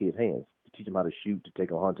black kids' hands to teach them how to shoot, to take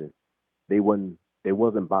them hunting. They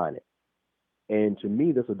wasn't buying it. And to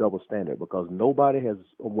me, that's a double standard because nobody has.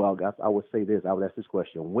 Well, guys, I would say this. I would ask this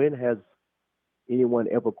question: when has anyone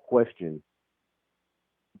ever questioned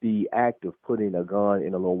the act of putting a gun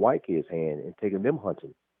in a little white kid's hand and taking them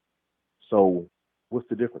hunting? So, what's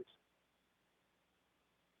the difference?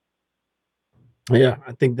 Yeah,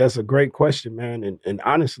 I think that's a great question, man. And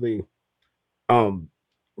honestly, um,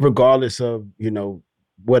 regardless of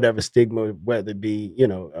whatever stigma, whether it be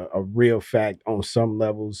a real fact on some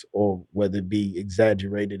levels or whether it be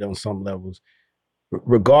exaggerated on some levels,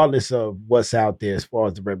 regardless of what's out there as far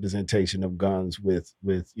as the representation of guns with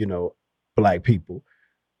black people,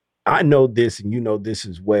 I know this and you know this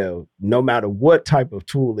as well. No matter what type of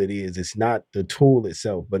tool it is, it's not the tool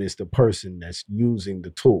itself, but it's the person that's using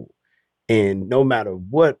the tool. And no matter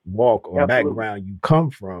what walk or Absolutely. background you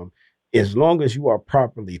come from, as long as you are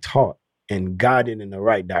properly taught and guided in the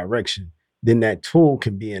right direction, then that tool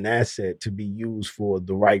can be an asset to be used for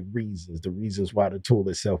the right reasons, the reasons why the tool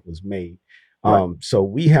itself was made. Right. So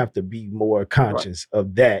we have to be more Right. conscious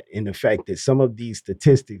of that in the fact that some of these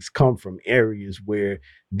statistics come from areas where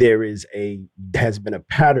there is a has been a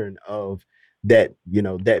pattern of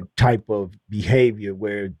that type of behavior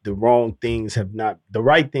where the right things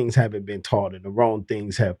haven't been taught and the wrong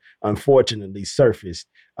things have unfortunately surfaced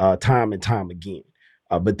time and time again.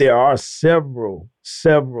 But there are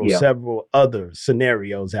Yeah. several other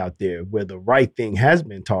scenarios out there where the right thing has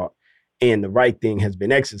been taught and the right thing has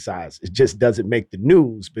been exercised. It just doesn't make the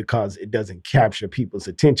news because it doesn't capture people's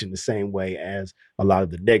attention the same way as a lot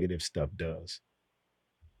of the negative stuff does.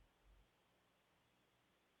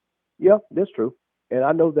 Yeah, that's true. And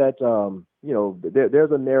I know that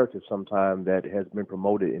there's a narrative sometimes that has been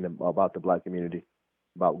promoted about the black community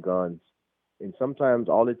about guns, and sometimes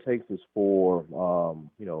all it takes is for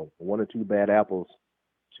one or two bad apples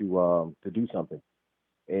to do something,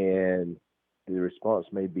 and the response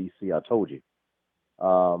may be, "See, I told you."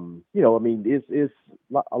 I mean, it's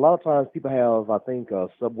a lot of times people have, I think,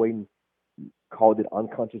 Subway called it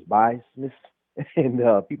unconscious biasness,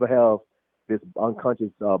 and people have this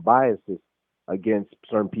unconscious biases against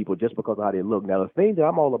certain people just because of how they look. Now, the thing that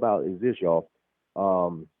I'm all about is this, y'all.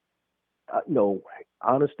 Um,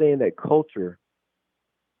 I understand that culture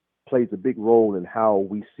plays a big role in how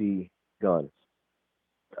we see guns.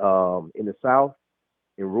 In the South,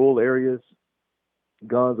 in rural areas,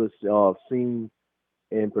 guns are seen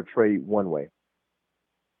and portrayed one way.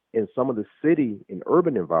 In some of the city and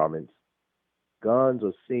urban environments, guns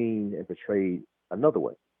are seen and portrayed another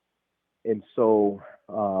way. And so,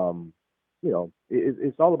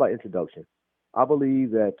 it's all about introduction. I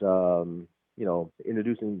believe that,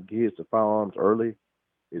 introducing kids to firearms early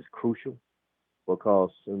is crucial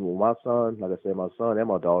because when my son, like I said, my son and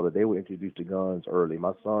my daughter, they were introduced to guns early.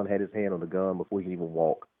 My son had his hand on the gun before he could even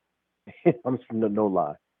walk. I'm no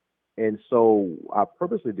lie. And so I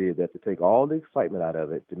purposely did that to take all the excitement out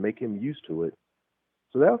of it, to make him used to it.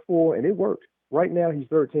 So therefore, and it worked. Right now he's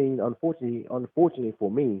 13. Unfortunately for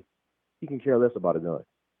me, he can care less about a gun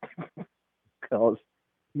because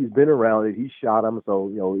he's been around it. He shot him, so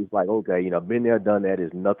he's like, okay, been there, done that.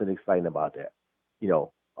 There's nothing exciting about that. You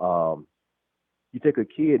know, you take a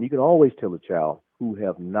kid, and you can always tell a child who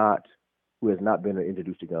has not been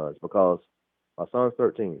introduced to guns because my son's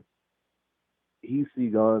 13. He see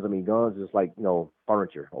guns. I mean, guns is like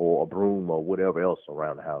furniture or a broom or whatever else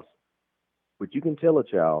around the house. But you can tell a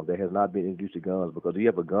child that has not been introduced to guns because you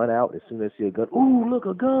have a gun out. As soon as they see a gun, ooh, look,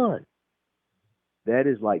 a gun. That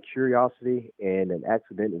is like curiosity and an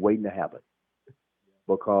accident waiting to happen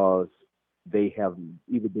because they have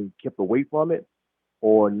either been kept away from it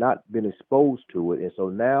or not been exposed to it. And so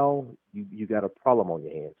now you got a problem on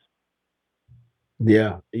your hands.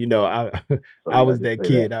 Yeah, I So I I was just that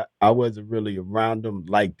say that. kid. I wasn't really around them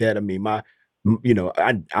like that. I mean,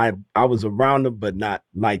 I was around them, but not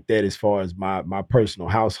like that as far as my personal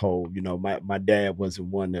household. My dad wasn't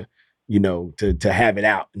one to, to have it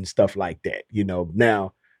out and stuff like that.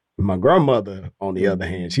 Now my grandmother, on the other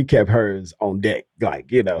hand, she kept hers on deck.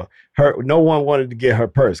 Like, her no one wanted to get her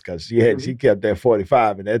purse because she kept that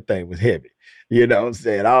 45 and that thing was heavy. You know what I'm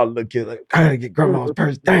saying? I'll look at like, I gotta get grandma's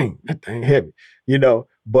purse. Dang, that thing heavy,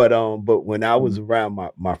 but when I was around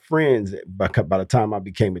my friends, by the time I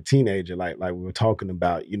became a teenager, like we were talking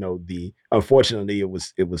about, the unfortunately it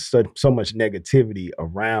was so much negativity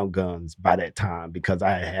around guns by that time because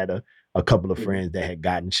I had a couple of friends that had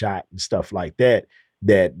gotten shot and stuff like that.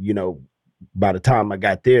 That by the time I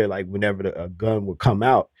got there, like whenever a gun would come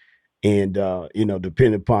out, and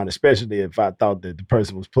depending upon, especially if I thought that the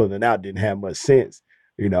person was pulling it out didn't have much sense,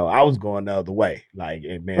 I was going the other way. Like,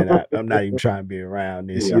 hey, man, I'm not even trying to be around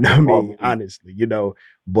this, Yeah. what I mean? Honestly,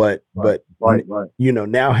 but Right. Right.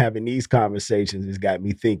 now having these conversations has got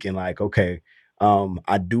me thinking like, okay,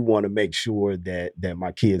 I do want to make sure that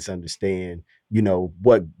my kids understand,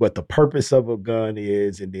 what the purpose of a gun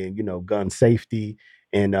is, and then, gun safety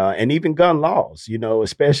and even gun laws,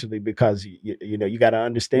 especially because you got to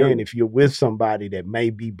understand Period. if you're with somebody that may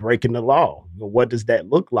be breaking the law, what does that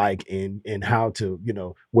look like, and how to,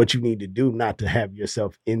 what you need to do not to have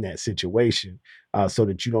yourself in that situation, so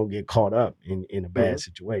that you don't get caught up in a bad Mhm.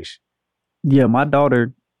 situation. Yeah, my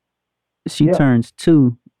daughter, she Yeah. turns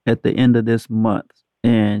 2 at the end of this month,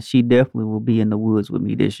 and she definitely will be in the woods with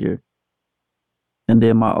me this year. And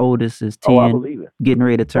then my oldest is Oh, I 10, believe it. getting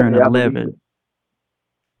ready to turn Yeah, I believe it. 11.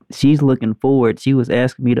 She's looking forward. She was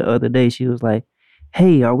asking me the other day, she was like,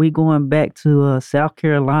 "Hey, are we going back to South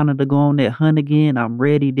Carolina to go on that hunt again? I'm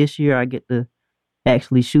ready this year. I get to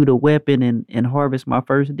actually shoot a weapon and harvest my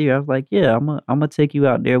first deer." I was like, "Yeah, I'm gonna take you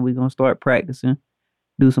out there. We're gonna start practicing,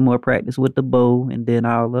 do some more practice with the bow, and then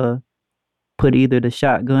I'll put either the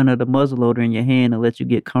shotgun or the muzzleloader in your hand and let you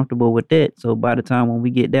get comfortable with that. So by the time when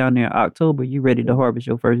we get down there in October, you're ready to Mhm. harvest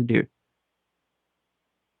your first deer."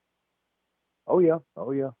 Oh yeah.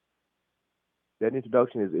 Oh yeah. That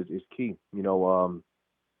introduction is key.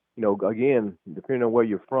 Again, depending on where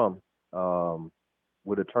you're from,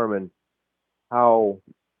 will determine how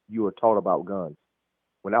you were taught about guns.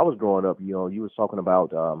 When I was growing up, you was talking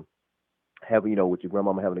about having, with your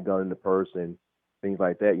grandmama having a gun in the purse and things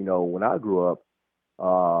like that. When I grew up,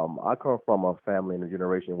 I come from a family and a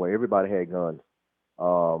generation where everybody had guns.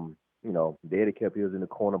 Daddy kept his in the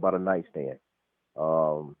corner by the nightstand.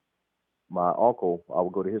 Um, my uncle, I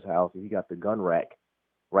would go to his house and he got the gun rack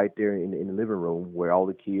right there in the living room where all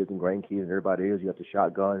the kids and grandkids and everybody is. You got the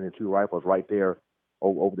shotgun and the two rifles right there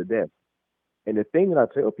over the desk. And the thing that I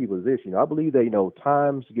tell people is this, I believe that,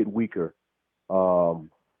 times get weaker.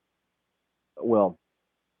 Um, well,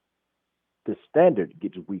 the standard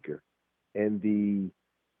gets weaker and the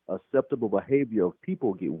acceptable behavior of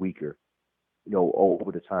people get weaker,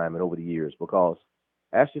 over the time and over the years. Because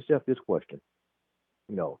ask yourself this question,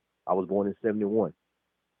 I was born in 71.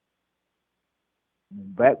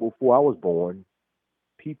 Back before I was born,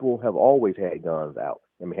 people have always had guns out.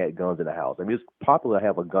 I mean, had guns in the house. I mean, it's popular to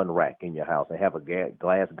have a gun rack in your house and have a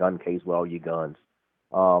glass gun case with all your guns.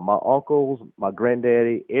 My uncles, my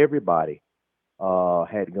granddaddy, everybody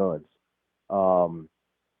had guns. Um,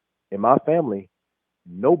 in my family,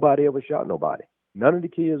 nobody ever shot nobody. None of the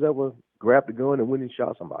kids ever grabbed a gun and went and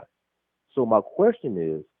shot somebody. So my question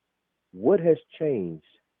is, what has changed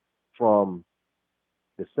from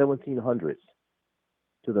the 1700s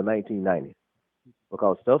to the 1990s?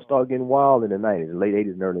 Because stuff started getting wild in the 90s, the late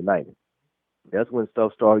 80s and early 90s. That's when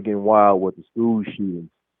stuff started getting wild with the school shootings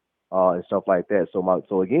and stuff like that.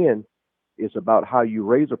 So again, it's about how you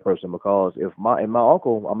raise a person. Because if my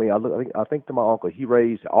uncle, I mean, I think to my uncle, he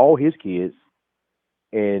raised all his kids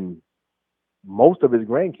and most of his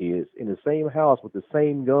grandkids in the same house with the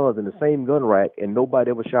same guns and the same gun rack, and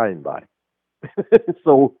nobody ever shot anybody.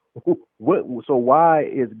 so what? So why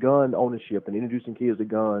is gun ownership and introducing kids to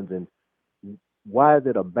guns, and why is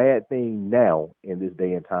it a bad thing now in this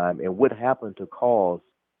day and time? And what happened to cause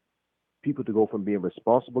people to go from being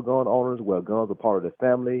responsible gun owners, where guns are part of the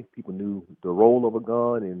family, people knew the role of a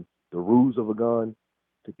gun and the rules of a gun,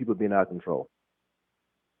 to people being out of control?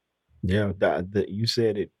 Yeah, you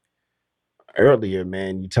said it earlier,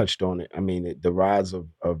 man. You touched on it. I mean, the rise of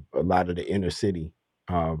a lot of the inner city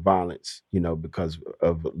violence, because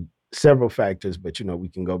of several factors. But we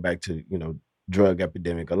can go back to drug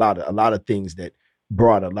epidemic, a lot of things that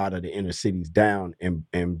brought a lot of the inner cities down, and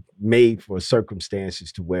made for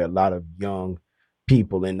circumstances to where a lot of young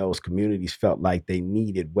people in those communities felt like they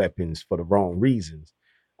needed weapons for the wrong reasons.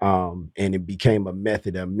 And it became a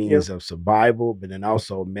method, a Yeah. means of survival, but then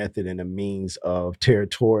also a method and a means of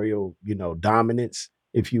territorial, dominance,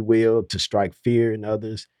 if you will, to strike fear in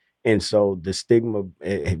others. And so the stigma,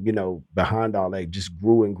 behind all that just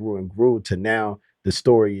grew and grew and grew to now the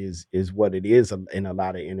story is what it is in a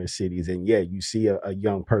lot of inner cities. And yeah, you see a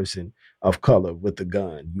young person of color with a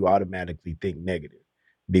gun, you automatically think negative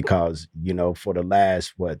because, for the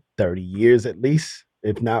last, 30 years at least,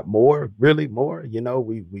 if not more, really more,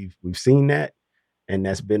 we've seen that, and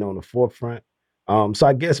that's been on the forefront. So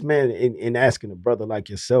I guess, man, in asking a brother like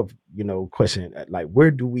yourself, question like,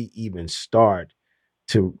 where do we even start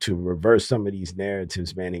to reverse some of these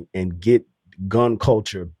narratives, man, and get gun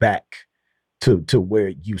culture back to where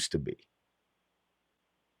it used to be?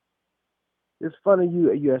 It's funny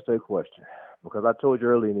you asked that question because I told you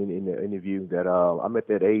earlier in the interview that I'm at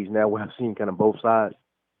that age now where I've seen kind of both sides.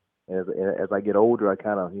 As I get older, I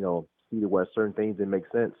kind of see where certain things didn't make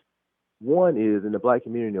sense. One is in the black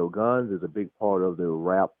community, guns is a big part of the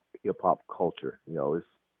rap hip hop culture. It's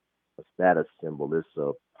a status symbol. It's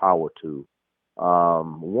a power tool.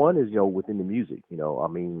 One is within the music. I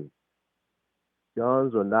mean,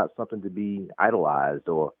 guns are not something to be idolized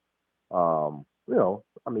or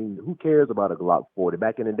I mean, who cares about a Glock 40?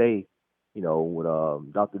 Back in the day,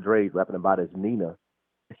 when Dr. Dre's rapping about his Nina,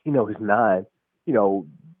 his nine, you know,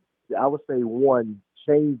 I would say one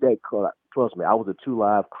change that. Trust me, I was a Two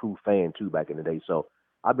Live Crew fan too back in the day, so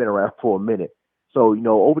I've been around for a minute. So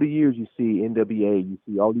over the years, you see NWA, you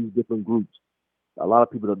see all these different groups. A lot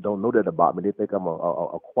of people that don't know that about me. They think I'm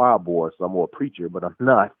a choir boy, so I'm more a preacher, but I'm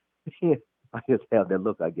not. I just have that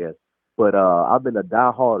look, I guess. But I've been a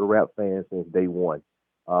diehard rap fan since day one,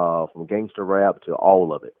 from gangster rap to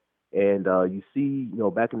all of it. And you see,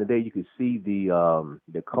 back in the day, you could see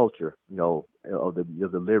the culture, of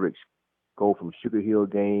the lyrics go from Sugar Hill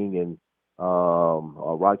Gang and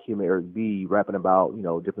Rakim and Eric B rapping about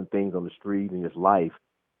different things on the street and his life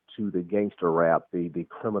to the gangster rap, the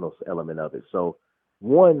criminal element of it. So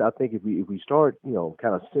one, I think if we start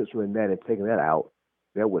kind of censoring that and taking that out,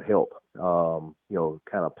 that would help kind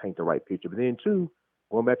of paint the right picture. But then two,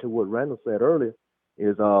 going back to what Randall said earlier,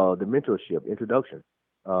 is the mentorship introduction.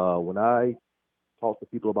 When I talk to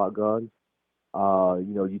people about guns,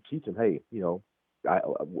 you teach them, hey,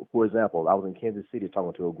 for example, I was in Kansas City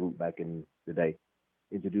talking to a group back in the day,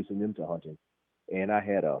 introducing them to hunting, and I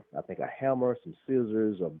had I think a hammer, some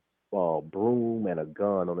scissors, a broom, and a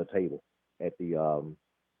gun on the table at the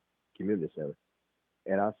community center.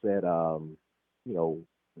 And I said,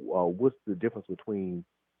 what's the difference between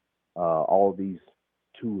all these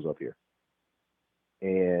tools up here?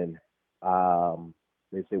 And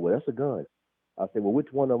they say, well, that's a gun. I said, well,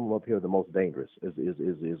 which one of them up here is the most dangerous?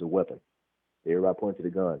 Is a weapon? Everybody pointed to the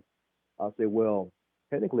gun. I said, well,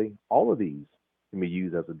 technically, all of these can be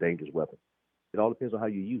used as a dangerous weapon. It all depends on how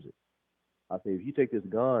you use it. I say, if you take this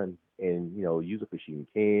gun and use it for shooting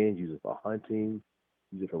cans, use it for hunting,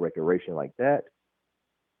 use it for recreation like that,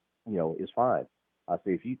 it's fine. I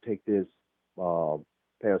say, if you take this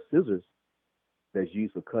pair of scissors that's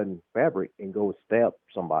used for cutting fabric and go stab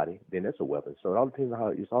somebody, then that's a weapon. So it all depends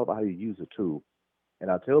on it's all about how you use the tool.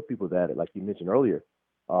 And I tell people that, like you mentioned earlier,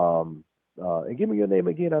 and give me your name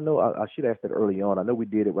again. I know I should ask that early on. I know we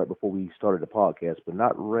did it right before we started the podcast, but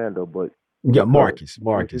not Randall, but Yeah, your cousin. Marcus. What's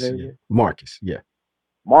your Marcus. name Yeah. again? Marcus. Yeah.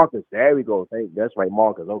 Marcus. There we go. That's right,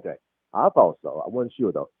 Marcus. Okay. I thought so. I wasn't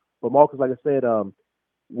sure though. But Marcus, like I said,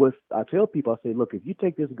 I tell people, I say, look, if you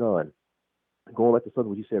take this gun, going back to something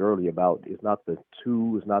what you said earlier about it's not the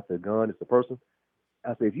tool, it's not the gun, it's the person.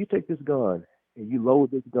 I say, if you take this gun and you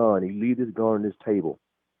load this gun and you leave this gun on this table,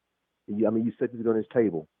 you set this gun on this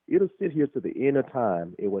table, it'll sit here to the end of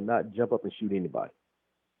time. It will not jump up and shoot anybody.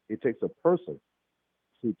 It takes a person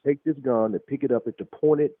to take this gun, to pick it up, and to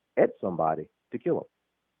point it at somebody to kill them.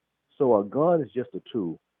 So a gun is just a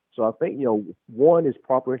tool. So I think one is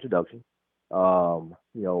proper introduction.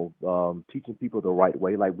 Teaching people the right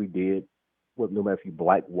way, like we did, no matter if you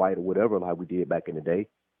black, white, or whatever, like we did back in the day.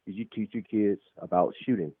 Is you teach your kids about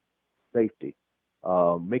shooting, safety,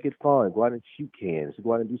 make it fun, go out and shoot cans,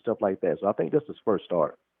 go out and do stuff like that. So I think that's the first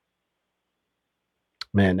start.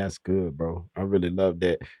 Man, that's good, bro. I really love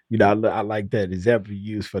that. I like that example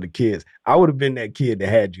you use for the kids. I would have been that kid that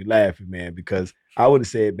had you laughing, man, because I would have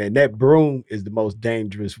said, man, that broom is the most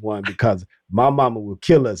dangerous one because my mama will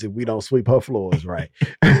kill us if we don't sweep her floors right.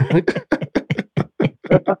 I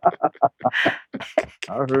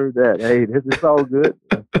heard that. Hey, this is all good.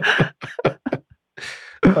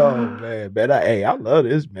 Oh man, I love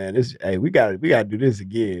this, man. We gotta do this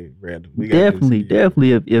again, Randall. We gotta do this Definitely, again.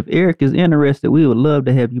 definitely. If Eric is interested, we would love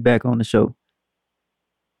to have you back on the show.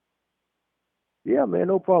 Yeah, man,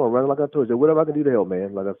 no problem, Randall. Like I told you, whatever I can do to help,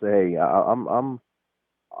 man. Like I say, hey, I'm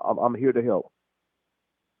here to help.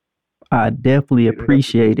 I definitely Here to help you.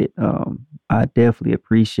 appreciate it. I definitely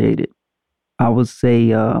appreciate it. I would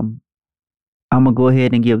say I'm gonna go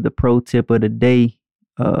ahead and give the pro tip of the day.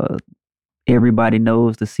 Uh, Everybody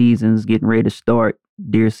knows the season's getting ready to start.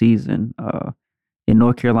 Deer season in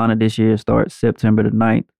North Carolina this year starts September the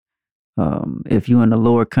 9th. If you're in the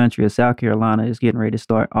lower country of South Carolina, it's getting ready to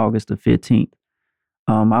start August the 15th.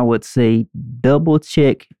 I would say double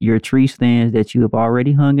check your tree stands that you have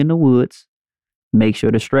already hung in the woods. Make sure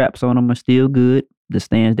the straps on them are still good. The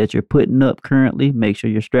stands that you're putting up currently, make sure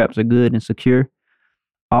your straps are good and secure.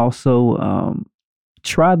 Also,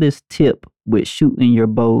 try this tip with shooting your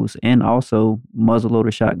bows and also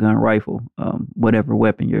muzzleloader shotgun rifle, whatever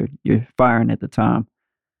weapon you're firing at the time.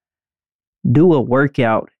 Do a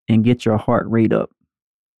workout and get your heart rate up,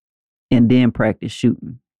 and then practice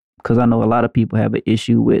shooting. Because I know a lot of people have an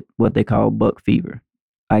issue with what they call buck fever.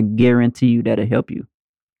 I guarantee you that'll help you.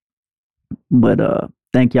 But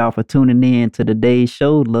thank y'all for tuning in to today's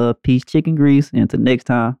show. Love, peace, chicken grease. And until next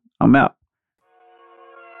time, I'm out.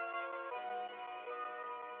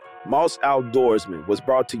 Moss Outdoorsman was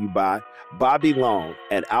brought to you by Bobby Long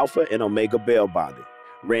at Alpha and Omega Bell Body,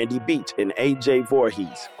 Randy Beach and AJ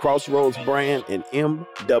Voorhees, Crossroads Brand and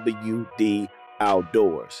MWD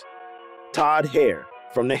Outdoors, Todd Hare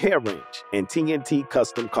from the Hair Ranch and TNT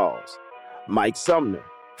Custom Calls, Mike Sumner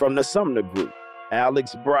from the Sumner Group,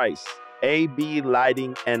 Alex Bryce, AB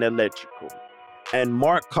Lighting and Electrical, and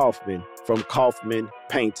Mark Kaufman from Kaufman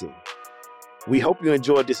Painting. We hope you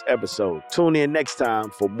enjoyed this episode. Tune in next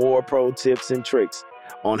time for more pro tips and tricks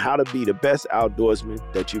on how to be the best outdoorsman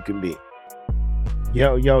that you can be.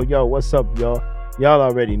 Yo, what's up, y'all? Y'all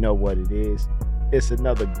already know what it is. It's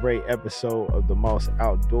another great episode of the Moss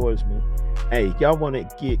Outdoorsman. Hey, y'all want to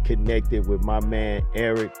get connected with my man,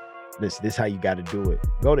 Eric? Listen, this is how you got to do it.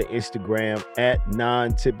 Go to Instagram at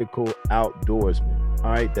Non Typical Outdoorsman.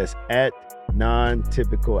 All right, that's at Non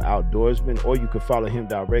Typical Outdoorsman, or you can follow him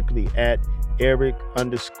directly at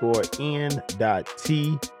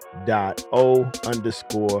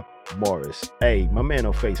Eric_N.T.O_Morris. Hey, my man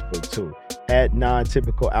on Facebook too, at Non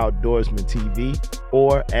Typical Outdoorsman TV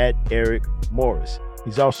or at Eric Morris.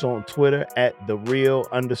 He's also on Twitter at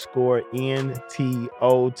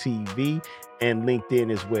 @thereal_NTOTV and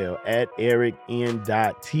LinkedIn as well at EricN.T.O.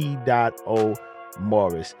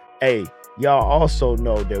 Hey, y'all also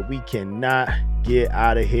know that we cannot get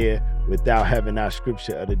out of here without having our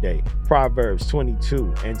scripture of the day. Proverbs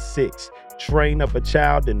 22:6. Train up a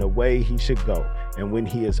child in the way he should go, and when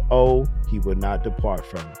he is old, he will not depart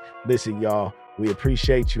from it. Listen, y'all, we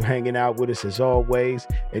appreciate you hanging out with us as always.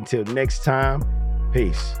 Until next time,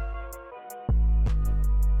 peace.